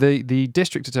 So the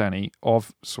district attorney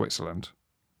of Switzerland,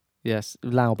 yes,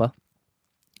 Lauber,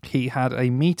 he had a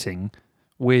meeting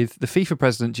with the FIFA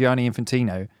president Gianni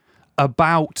Infantino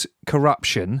about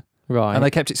corruption, right? And they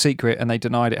kept it secret and they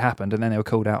denied it happened, and then they were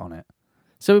called out on it.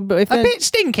 So, but if a bit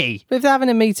stinky. If they're having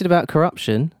a meeting about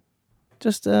corruption,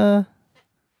 just tell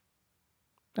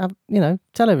everyone.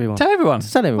 Tell everyone.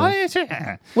 Tell everyone.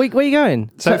 Where are you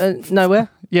going? So nowhere.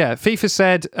 Yeah, FIFA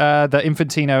said that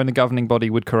Infantino and the governing body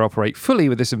would cooperate fully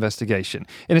with this investigation.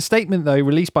 In a statement, though,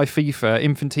 released by FIFA,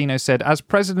 Infantino said, "As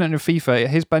president of FIFA, it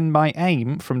has been my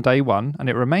aim from day one, and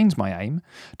it remains my aim,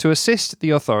 to assist the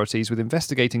authorities with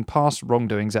investigating past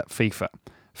wrongdoings at FIFA.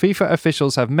 FIFA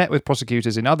officials have met with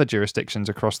prosecutors in other jurisdictions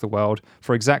across the world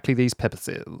for exactly these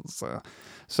purposes."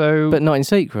 But not in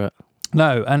secret.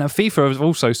 No, and FIFA has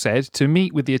also said to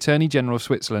meet with the Attorney General of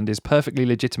Switzerland is perfectly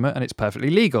legitimate and it's perfectly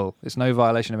legal. It's no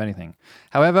violation of anything.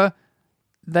 However,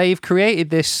 they've created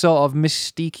this sort of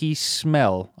mystiquey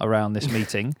smell around this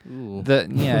meeting that,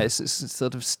 it's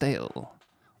sort of stale.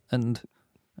 And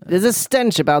there's a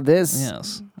stench about this.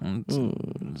 Yes.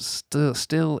 And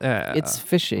still it's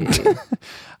fishy.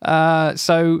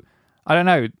 So, I don't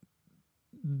know.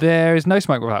 There is no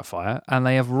smoke without fire, and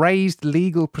they have raised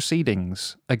legal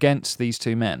proceedings against these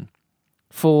two men.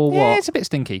 For what? Yeah, it's a bit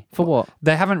stinky. For what?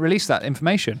 They haven't released that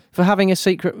information. For having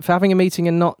a meeting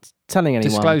and not telling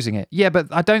anyone. Disclosing it. Yeah, but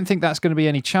I don't think that's going to be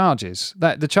any charges.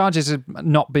 The charges have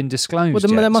not been disclosed yet.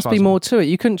 Well, there must be more to it.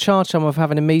 You couldn't charge someone with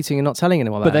having a meeting and not telling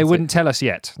anyone about it. But they wouldn't tell us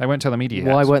yet. They won't tell the media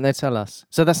yet. Why won't they tell us?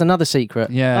 So that's another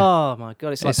secret. Yeah. Oh, my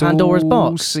God. It's like Pandora's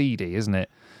box. Seedy, isn't it?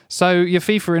 So your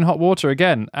FIFA in hot water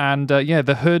again. And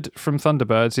the hood from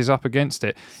Thunderbirds is up against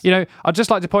it. I'd just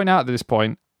like to point out at this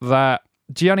point that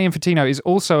Gianni Infantino is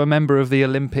also a member of the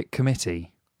Olympic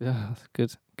Committee. Yeah,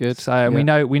 good. So we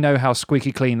know how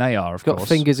squeaky clean they are, of course. Got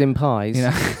fingers in pies.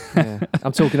 Yeah.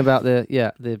 I'm talking about the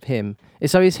him.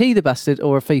 So is he the bastard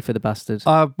or a FIFA the bastard?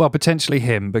 Well, potentially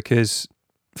him, because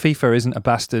FIFA isn't a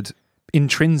bastard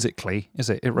intrinsically, is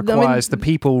it? It requires the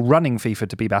people running FIFA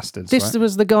to be bastards. This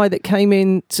was the guy that came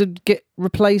in to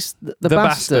replace the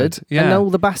bastard and all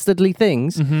the bastardly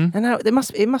things. Mm-hmm. And now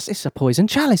it's a poison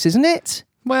chalice, isn't it?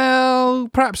 Well,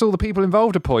 perhaps all the people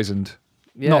involved are poisoned.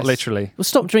 Yes. Not literally. Well,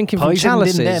 stop drinking from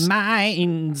chalices. In their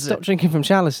minds. Stop drinking from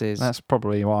chalices. That's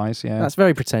probably wise, yeah. That's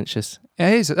very pretentious.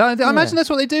 It is. I imagine that's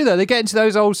what they do, though. They get into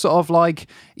those old sort of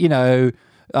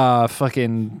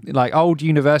fucking like old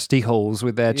university halls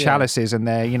with their chalices and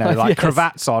their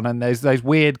cravats on, and there's those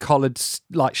weird collared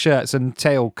shirts and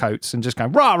tailcoats, and just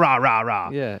going rah rah rah rah.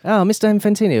 Yeah. Oh, Mr.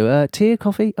 Infantino, tea,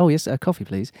 coffee? Oh yes, coffee,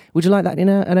 please. Would you like that in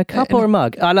a cup or a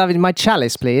mug? I'll have it in my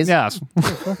chalice, please. Yes. Oh,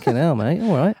 fucking hell, mate.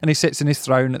 All right. And he sits in his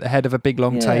throne at the head of a big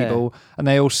long table, and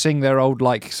they all sing their old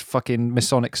fucking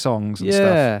Masonic songs and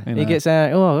stuff. He gets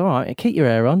out. Oh, all right. Keep your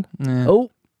hair on. Yeah. Oh,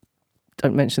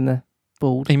 don't mention the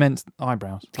bald. He meant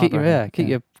eyebrows. Keep your hair. Keep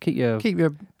your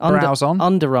brows on.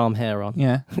 Underarm hair on.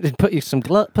 Yeah. Put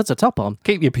a top on.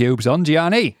 Keep your pubes on,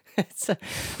 Gianni. It's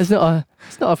not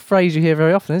a phrase you hear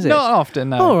very often, is it? Not often,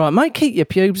 no. All right, mate. Keep your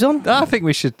pubes on. I think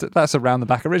we should. That's a round the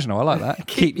back original. I like that.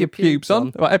 Keep your pubes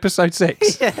on. Right, episode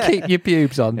 6. Yeah. Keep your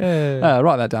pubes on. Yeah.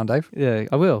 Write that down, Dave. Yeah,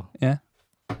 I will. Yeah.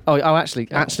 Oh, actually.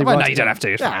 Well, no, you don't have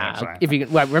to. If you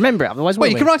remember it, otherwise. Well,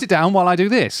 you can write it down while I do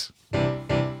this.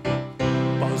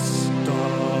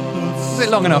 Is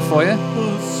it long enough for you?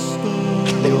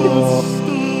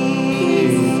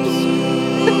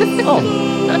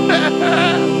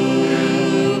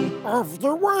 Of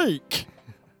the week.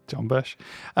 John Bush.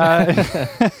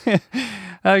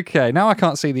 Okay, now I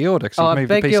can't see the order because you've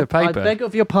moved a piece of paper. I beg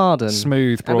of your pardon.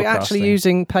 Smooth broadcasting. Are we actually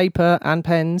using paper and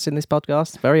pens in this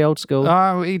podcast? Very old school.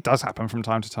 Oh, it does happen from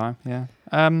time to time, yeah.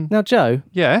 Now, Joe.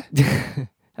 Yeah?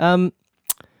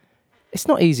 It's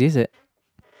not easy, is it?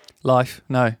 Life?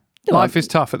 No. Life is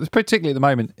tough, particularly at the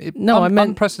moment. I meant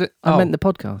unprecedented. I meant the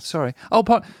podcast. Sorry.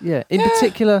 Yeah, in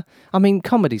particular, I mean,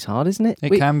 comedy's hard, isn't it?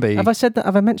 It can be. Have I said that?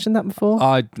 Have I mentioned that before?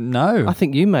 No. I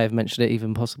think you may have mentioned it,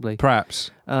 even possibly. Perhaps.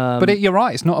 But you're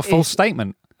right. It's not a false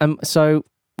statement. So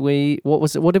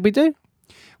what did we do?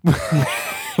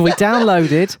 We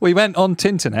downloaded. We went on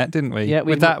Tinternet, didn't we? Yeah,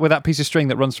 with that piece of string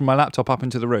that runs from my laptop up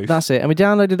into the roof. That's it. And we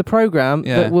downloaded a program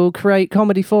that will create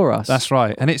comedy for us. That's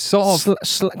right. And it's sort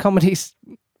of comedy's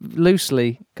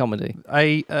loosely comedy.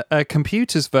 A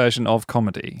computer's version of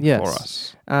comedy for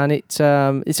us. And it's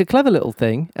a clever little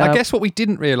thing. I guess what we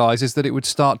didn't realise is that it would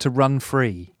start to run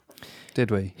free. Did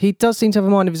we? He does seem to have a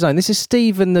mind of his own. This is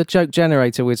Stephen, the joke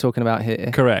generator we're talking about here.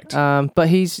 Correct. But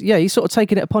he's sort of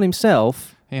taken it upon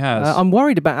himself. He has. I'm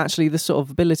worried about actually the sort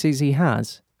of abilities he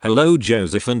has. Hello,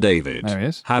 Joseph and David. There he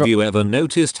is. Have you ever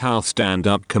noticed how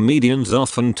stand-up comedians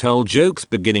often tell jokes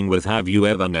beginning with "Have you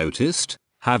ever noticed"?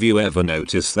 Have you ever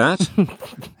noticed that?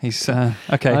 He's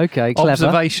okay. Okay, clever.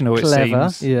 Observational, it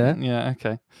seems. Yeah. Yeah.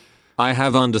 Okay. I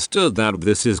have understood that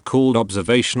this is called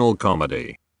observational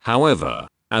comedy. However,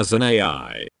 as an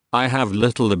AI, I have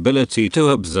little ability to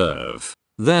observe.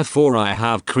 Therefore, I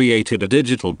have created a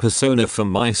digital persona for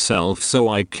myself so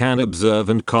I can observe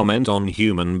and comment on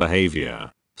human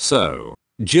behavior. So,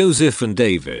 Joseph and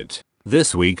David,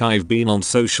 this week I've been on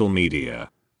social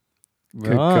media.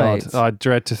 Good God. I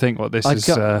dread to think what this is.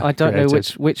 I don't know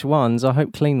which ones. I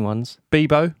hope clean ones.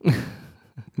 Bebo?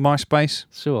 MySpace?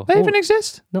 Sure. They even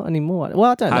exist? Not anymore.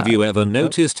 Well, I don't know. Have you ever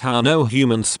noticed how no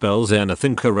human spells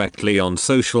anything correctly on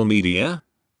social media?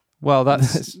 Well,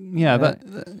 that's... yeah.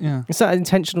 Is that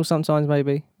intentional sometimes,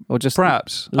 maybe? Or just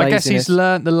perhaps. laziness? I guess he's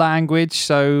learnt the language,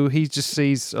 so he just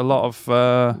sees a lot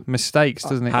of mistakes,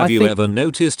 doesn't he? Have you ever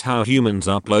noticed how humans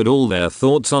upload all their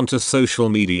thoughts onto social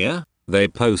media? They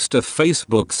post a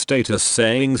Facebook status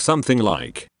saying something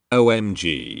like,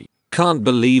 "OMG, can't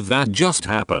believe that just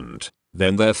happened."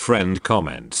 Then their friend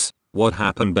comments, "What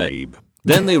happened, babe?"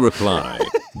 Then they reply,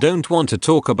 "Don't want to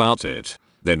talk about it."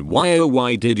 Then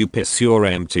why did you piss your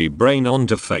empty brain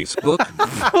onto Facebook?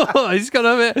 He's got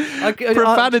a bit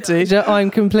profanity. I'm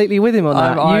completely with him on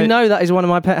that. You know that is one of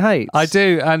my pet hates. I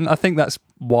do, and I think that's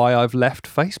why I've left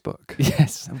Facebook.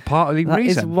 Yes. Partly that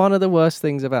reason. Is one of the worst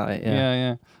things about it.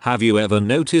 Yeah. Have you ever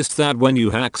noticed that when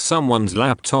you hack someone's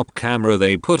laptop camera,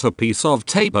 they put a piece of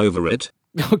tape over it?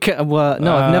 Okay, well,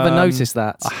 no, I've never noticed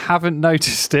that. I haven't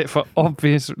noticed it for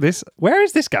obvious... Where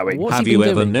is this going? Have you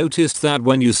ever noticed that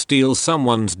when you steal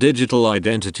someone's digital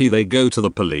identity, they go to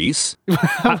the police?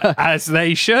 As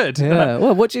they should. Yeah.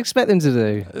 Well, what do you expect them to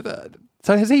do?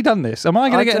 So has he done this? Am I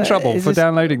going to get in trouble for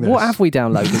downloading this? What have we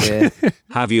downloaded here?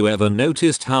 Have you ever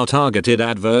noticed how targeted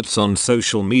adverts on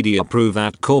social media prove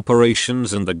that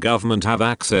corporations and the government have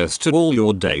access to all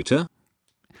your data?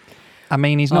 I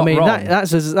mean, he's not wrong.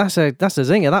 That's a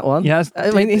zinger, that one. Yeah,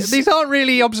 I mean, these aren't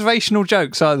really observational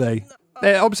jokes, are they?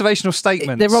 They're observational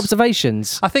statements. They're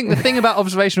observations. I think the thing about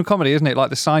observational comedy, isn't it, like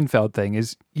the Seinfeld thing,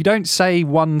 is you don't say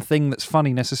one thing that's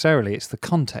funny necessarily. It's the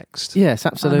context. Yes,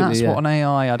 absolutely. And that's what an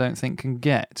AI, I don't think, can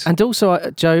get. And also,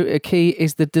 Joe, a key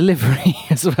is the delivery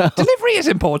as well. Delivery is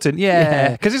important,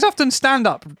 yeah. Because it's often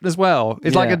stand-up as well.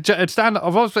 It's like a stand-up,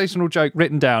 observational joke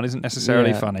written down isn't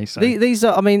necessarily funny. So. These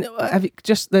are, I mean,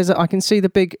 I can see the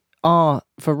big R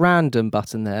for random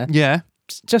button there. Yeah.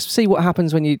 Just see what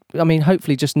happens when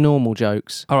hopefully just normal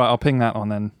jokes. All right, I'll ping that on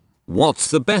then. What's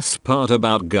the best part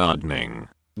about gardening?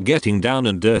 Getting down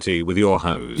and dirty with your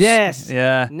hose. Yes.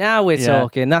 Yeah. Now we're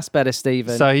talking. That's better,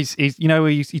 Stephen. So he's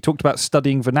he talked about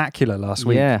studying vernacular last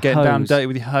week. Yeah, getting down and dirty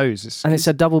with your hose. It's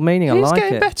a double meaning. I like it. He's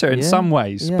getting better in some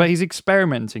ways, but he's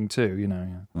experimenting too,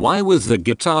 Why was the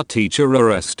guitar teacher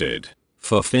arrested?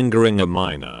 For fingering a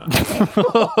minor.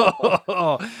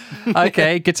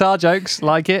 Okay, guitar jokes,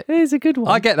 like it. It's a good one.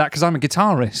 I get that because I'm a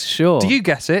guitarist. Sure. Do you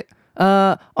get it?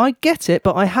 I get it,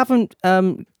 but I haven't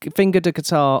fingered a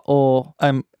guitar or...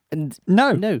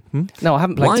 No. No, I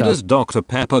haven't played Why guitar. does Dr.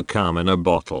 Pepper come in a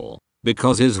bottle?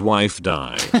 Because his wife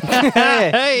died.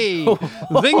 Hey!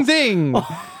 Zing, zing!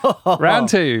 Round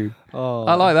 2.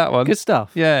 I like that one. Good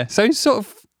stuff. Yeah, so he's sort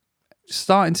of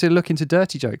starting to look into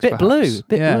dirty jokes. Bit blue,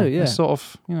 yeah. Sort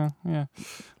of, yeah.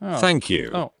 Oh. Thank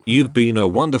you. You've been a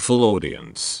wonderful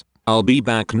audience. I'll be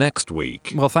back next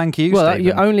week. Well, thank you, Well,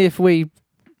 Stephen. only if we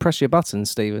press your buttons,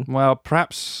 Stephen. Well,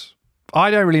 perhaps...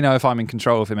 I don't really know if I'm in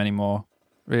control of him anymore,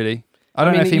 really. I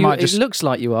don't know if he might just... It looks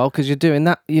like you are, because you're doing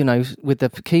that, with the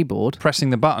keyboard. Pressing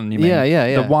the button, you mean?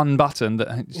 Yeah. The one button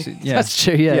that... Yeah. That's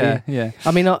true, yeah.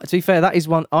 I mean, to be fair, that is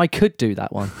one... I could do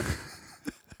that one.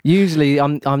 Usually,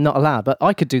 I'm not allowed, but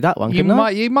I could do that one. You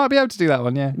might be able to do that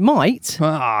one, yeah. Might.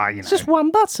 It's just one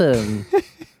button.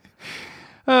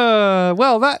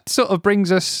 Well, that sort of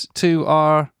brings us to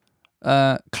our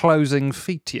closing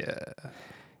feature.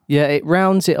 Yeah, it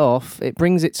rounds it off. It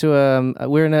brings it to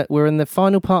we're in the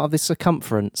final part of this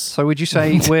circumference. So would you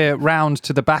say we're round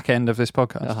to the back end of this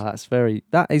podcast? Oh,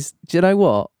 that is. Do you know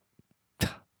what?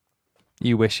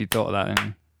 You wish you'd thought of that,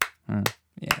 didn't you?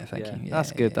 Yeah, thank you. Yeah,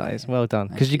 that's good. That is well done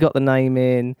because you got the name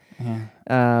in. Yeah.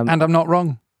 And I'm not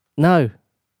wrong. No.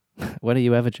 When are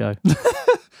you ever, Joe?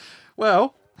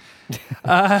 Well,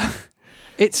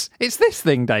 it's this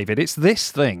thing, David. It's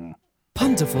this thing.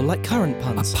 Punterful like current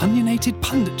puns. Opinionated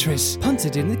punditris.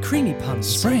 Punted in the creamy puns.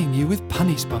 Spraying you with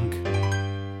punny spunk.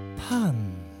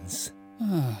 Puns.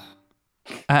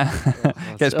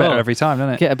 Gets better every time,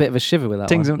 doesn't it? Get a bit of a shiver with that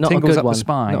Tingles one. Not tingles a good up one. the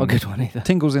spine. Not a good one either.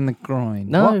 Tingles in the groin.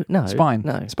 No, What? no. Spine.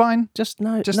 No. Spine. Just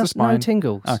the spine. No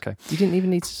tingles. Okay. You didn't even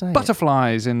need to say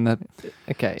Butterflies in the... it.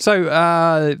 Okay.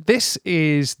 So this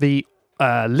is the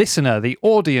listener, the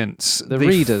audience, the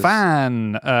readers.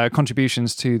 fan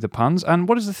contributions to the puns. And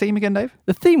what is the theme again, Dave?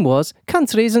 The theme was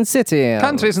countries and cities.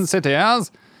 Countries and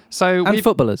cities. So and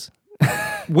footballers.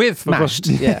 With Mashed.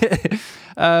 Yeah.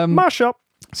 Mash up.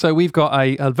 So we've got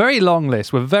a very long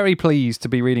list. We're very pleased to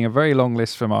be reading a very long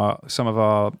list from some of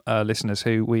our listeners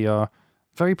who we are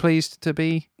very pleased to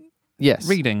be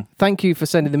reading. Thank you for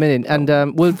sending them in. And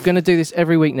we're going to do this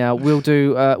every week now. We'll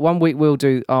do 1 week, we'll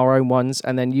do our own ones,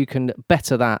 and then you can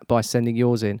better that by sending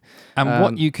yours in. And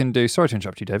what you can do, sorry to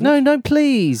interrupt you, David. No,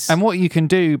 please. And what you can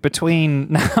do between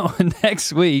now and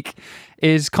next week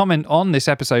is comment on this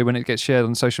episode when it gets shared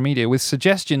on social media with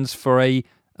suggestions for a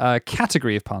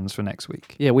category of puns for next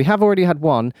week. Yeah, we have already had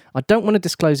one. I don't want to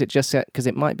disclose it just yet because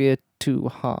it might be too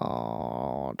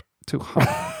hard.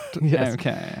 Yes.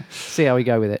 Okay. See how we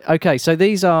go with it. Okay, so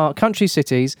these are country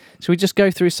cities. Should we just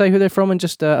go through, say who they're from, and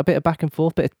just a bit of back and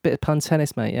forth, bit of pun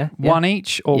tennis, mate? Yeah. One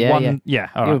each or one? Yeah.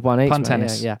 All right. One each. Pun mate,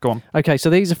 tennis. Yeah. Go on. Okay, so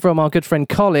these are from our good friend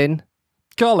Colin.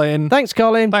 Thanks,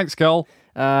 Colin. Thanks, Col.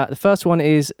 The first one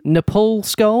is Nepal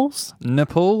skulls.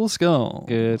 Nepal skull.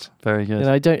 Good. Very good.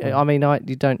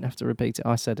 You don't have to repeat it.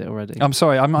 I said it already. I'm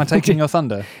sorry. Am I taking your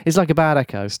thunder? It's like a bad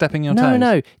echo. Stepping your toes?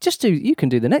 No. You can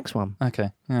do the next one.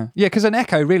 Okay. Yeah. Yeah, because an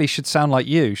echo really should sound like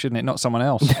you, shouldn't it? Not someone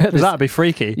else. That'd be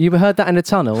freaky. You heard that in a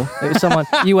tunnel. It was someone.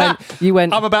 You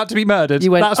went. I'm about to be murdered.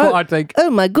 You went. That's what I'd think. Oh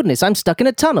my goodness! I'm stuck in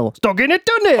a tunnel. Stuck in a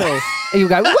tunnel. And you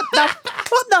go.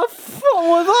 What the fuck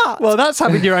was that? Well, that's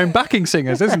having your own backing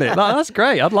singers, isn't it? That's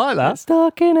great. I'd like that.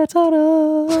 Stuck in a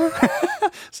tunnel.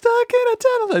 Stuck in a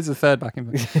tunnel. There's the third backing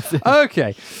voice.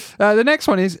 Okay. The next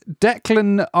one is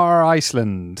Declan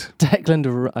Iceland.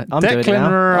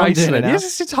 Declan Iceland.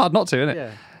 Yes, it's hard not to, isn't it?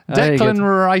 Yeah.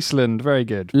 Declan Iceland. Very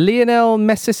good. Lionel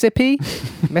Mississippi.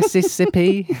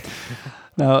 Mississippi.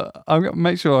 Now, I'm going to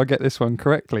make sure I get this one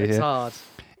correctly It's here. hard.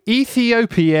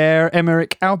 Ethiopia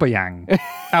Emmerich Aubameyang.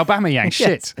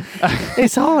 Shit.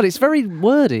 It's hard. It's very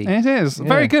wordy. It is.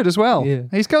 Very good as well. Yeah.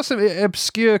 He's got some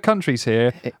obscure countries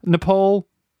here. Nepal,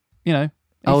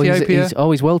 Ethiopia.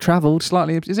 He's well travelled.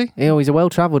 Slightly, is he? Yeah, he's a well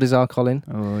travelled, is our Colin.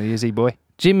 Oh, is he, boy?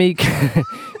 Jimmy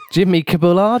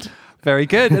Kabulard. Very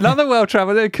good. Another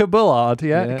well-travelled, Kabulard.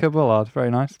 Yeah, Kabulard. Very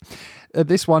nice.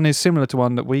 This one is similar to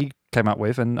one that we came up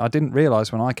with, and I didn't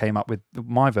realise when I came up with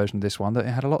my version of this one that it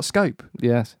had a lot of scope.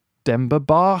 Yes. Demba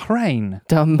Bahrain.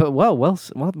 Well,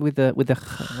 with the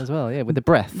as well, yeah, with the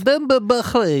breath. Demba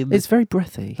Bahrain. It's very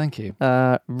breathy. Thank you.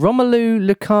 Romelu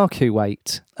Lukaku,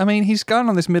 wait. I mean, he's going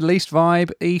on this Middle East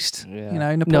vibe, East,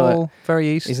 Nepal, very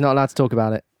East. He's not allowed to talk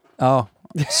about it. Oh,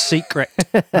 secret.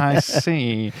 I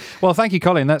see. Well, thank you,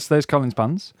 Colin. Those Colin's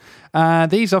puns.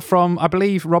 These are from, I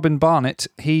believe, Robin Barnett.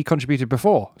 He contributed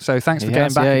before, so thanks for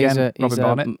getting back again,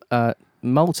 Robin Barnett.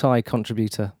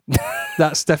 Multi-contributor.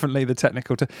 That's definitely the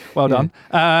technical well done.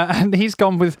 And he's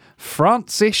gone with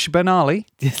Francis Benali.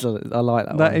 Yes, I like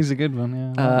that one. That is a good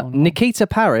one, yeah. Nikita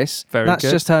Paris. That's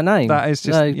just her name. That is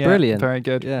just brilliant. Very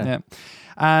good. Yeah.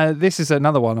 This is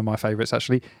another one of my favourites,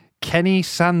 actually. Kenny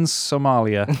Sans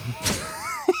Somalia.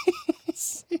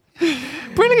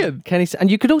 Brilliant. And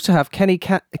you could also have Kenny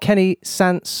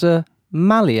Sansa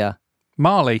Malia.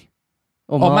 Mali.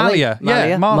 Or Malia.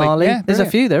 Yeah, Mali. Yeah, there's a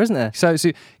few there, isn't there? So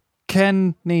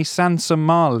Kenny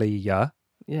Sansomalia.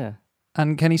 Yeah.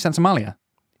 And Kenny Sansomalia.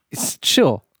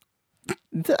 Sure.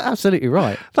 Absolutely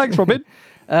right. Thanks, Robin.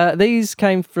 These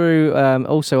came through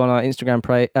also on our Instagram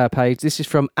page. This is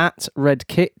from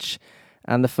 @RedKitch.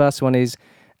 And the first one is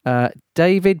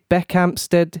David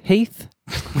Beckhampstead Heath.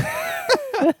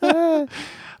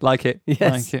 Like it.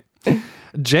 Yes. Like it.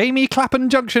 Jamie Clapham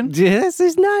Junction. Yeah, that's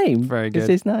his name. Very good. It's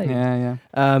his name. Yeah.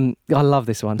 I love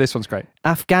this one. This one's great.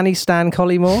 Afghanistan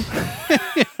Collymore.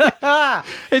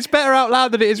 It's better out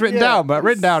loud than it is written down, but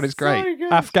written down is great.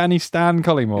 good. Afghanistan,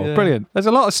 Collymore. Yeah. Brilliant. There's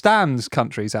a lot of Stans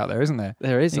countries out there, isn't there?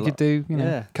 There is. You a could lot. do,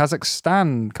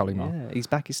 Kazakhstan, Collymore. Yeah,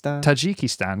 Uzbekistan.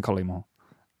 Tajikistan, Collymore.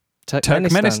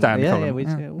 Turkmenistan.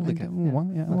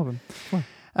 Collymore. Yeah, all of them. Well.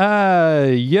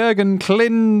 Jurgen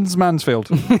Klinsmansfield.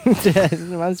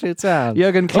 Mansfield Town.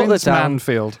 Jurgen All the town.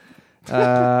 Klinsmansfield.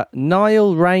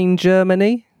 Nile Rain,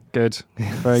 Germany. Good.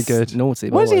 Very good. Naughty.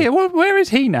 by Where's the way. he? Where is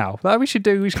he now? We should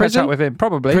catch Prison? up with him.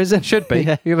 Probably. Prison? Should be.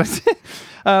 Yeah.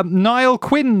 Niall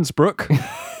Quinsbrook.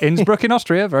 Innsbruck in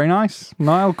Austria. Very nice.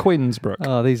 Niall Quinsbrook.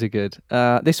 Oh, these are good.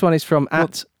 This one is from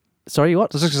at... Sorry,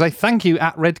 what? I was just going to say thank you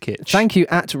at Redkitch. Thank you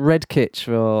at Redkitch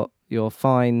for your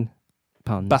fine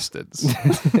puns. Bastards.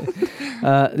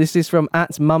 This is from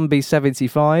at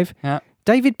Mumby75. Yeah.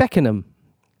 David Beckenham.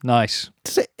 Nice.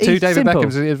 Two Two David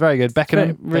Beckhams is very good.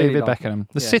 Beckenham, Really David like Beckenham.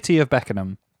 The Yeah. city of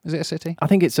Beckenham. Is it a city? I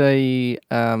think it's a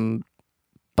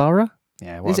borough.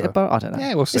 Yeah, Is it a whatever. borough? I don't know.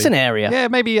 Yeah, we'll see. It's an area. Yeah,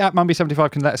 maybe at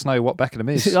Mumby75 can let us know what Beckenham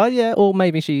is. Oh, yeah, or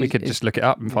maybe she... We could just look it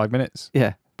up in 5 minutes,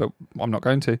 Yeah, but I'm not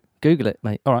going to. Google it,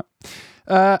 mate. All right.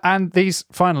 And these,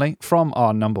 finally, from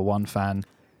our number one fan,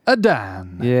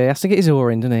 Dan. Yeah, he has to get his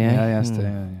oar in, doesn't he? Yeah, he has to.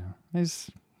 Yeah.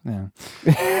 He's, yeah.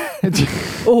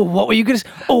 Oh, what were you going to...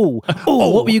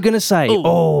 what were you going to say?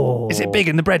 Oh. Is it big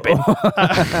in the bread bin?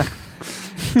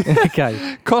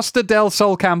 Okay. Costa del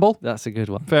Sol Campbell. That's a good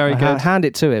one. Very good. Hand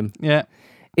it to him. Yeah.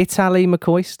 Italy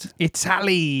McCoist.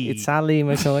 Italy. Italy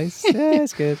McCoist. Yeah,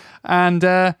 it's good.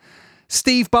 And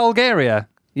Steve Bulgaria.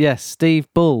 Yes,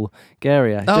 Steve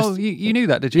Bulgaria. Oh, you knew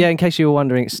that, did you? Yeah, in case you were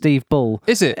wondering, it's Steve Bull.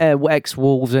 Is it?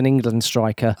 Ex-Wolves and England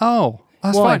striker. Oh,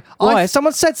 that's Why? fine. Why?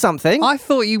 Someone said something? I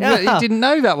thought you didn't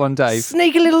know that one, Dave.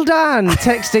 Sneaky little Dan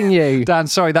texting you. Dan,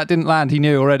 sorry, that didn't land. He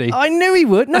knew already. I knew he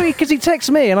would. No, because he texted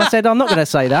me and I said, I'm not going to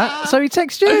say that. So he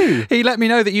texted you. He let me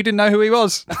know that you didn't know who he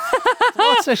was.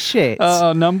 What a shit.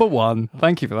 Number one.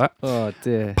 Thank you for that. Oh,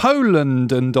 dear.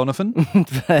 Poland and Donovan.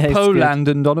 It's Poland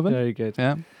and Donovan. Very good.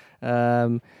 Yeah.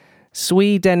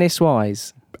 Swedennis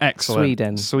Wise.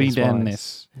 Excellent.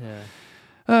 Swedennis. Yeah.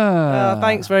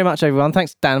 Thanks very much, everyone.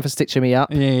 Thanks, Dan, for stitching me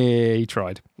up. Yeah, he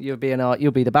tried. You'll be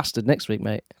the bastard next week,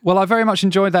 mate. Well, I very much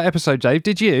enjoyed that episode, Dave.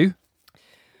 Did you?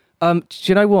 Do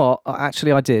you know what?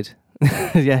 Actually, I did.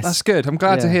 Yes. That's good. I'm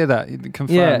glad to Yeah. hear that.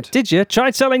 Confirmed. Yeah. Did you? Try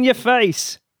telling your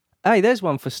face. Hey, there's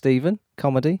one for Stephen.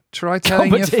 Comedy. Try telling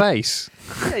your Comedy. face.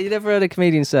 Yeah, you never heard a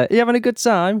comedian say, "You having a good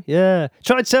time?" Yeah.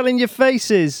 Try telling your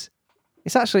faces.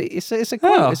 It's actually it's a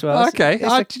quote as well. Okay. Do you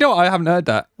know what? I haven't heard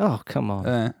that. Oh, come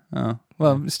on.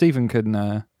 Well, Stephen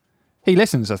can. He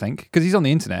listens, I think, because he's on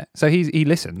the internet, so he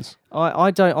listens. I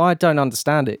don't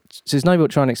understand it. So there's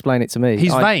nobody trying to explain it to me.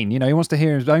 He's vain, he wants to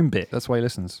hear his own bit. That's why he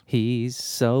listens. He's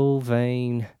so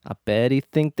vain. I bet he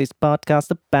think this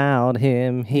podcast about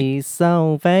him. He's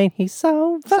so vain. He's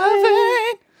so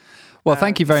vain. Well,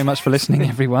 thank you very much for listening,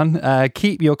 everyone.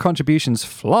 Keep your contributions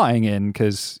flying in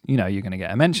because, you're going to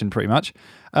get a mention pretty much.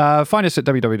 Find us at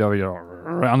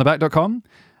www.roundtheback.com.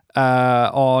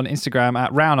 On Instagram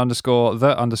at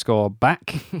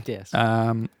round_the_back. Yes.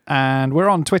 And we're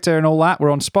on Twitter and all that.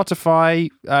 We're on Spotify.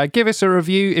 Give us a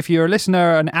review. If you're a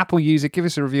listener, an Apple user, give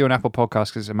us a review on Apple Podcasts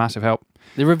because it's a massive help.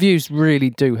 The reviews really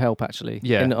do help, actually.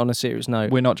 Yeah. On a serious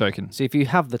note. We're not joking. So if you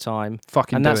have the time,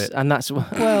 Fucking do it. And that's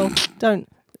well, don't.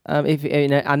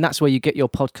 And that's where you get your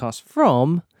podcast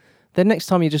from. Then next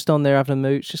time you're just on there having a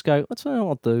mooch, just go, that's what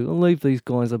I'll do. I'll leave these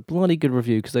guys a bloody good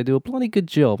review because they do a bloody good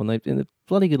job and they're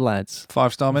bloody good lads.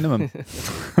 5-star minimum.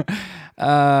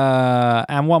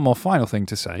 And one more final thing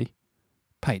to say.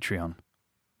 Patreon.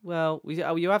 Well,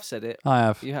 you have said it. I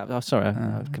have. You have. Oh, sorry,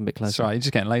 I come a bit closer. Sorry, you're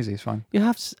just getting lazy. It's fine. You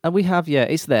have. We have. Yeah,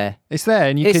 it's there. It's there,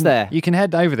 and It's there. You can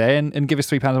head over there and give us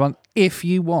 £3 a month if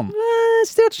you want.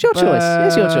 It's your choice.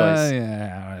 It's your choice.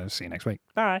 Yeah, I'll see you next week.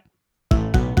 Bye.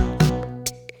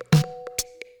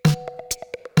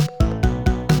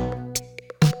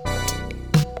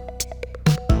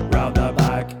 Round the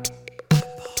back.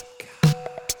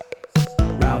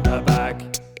 Round the back.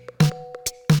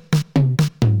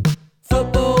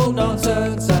 Football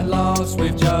nonsense and laughs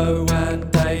with Joe and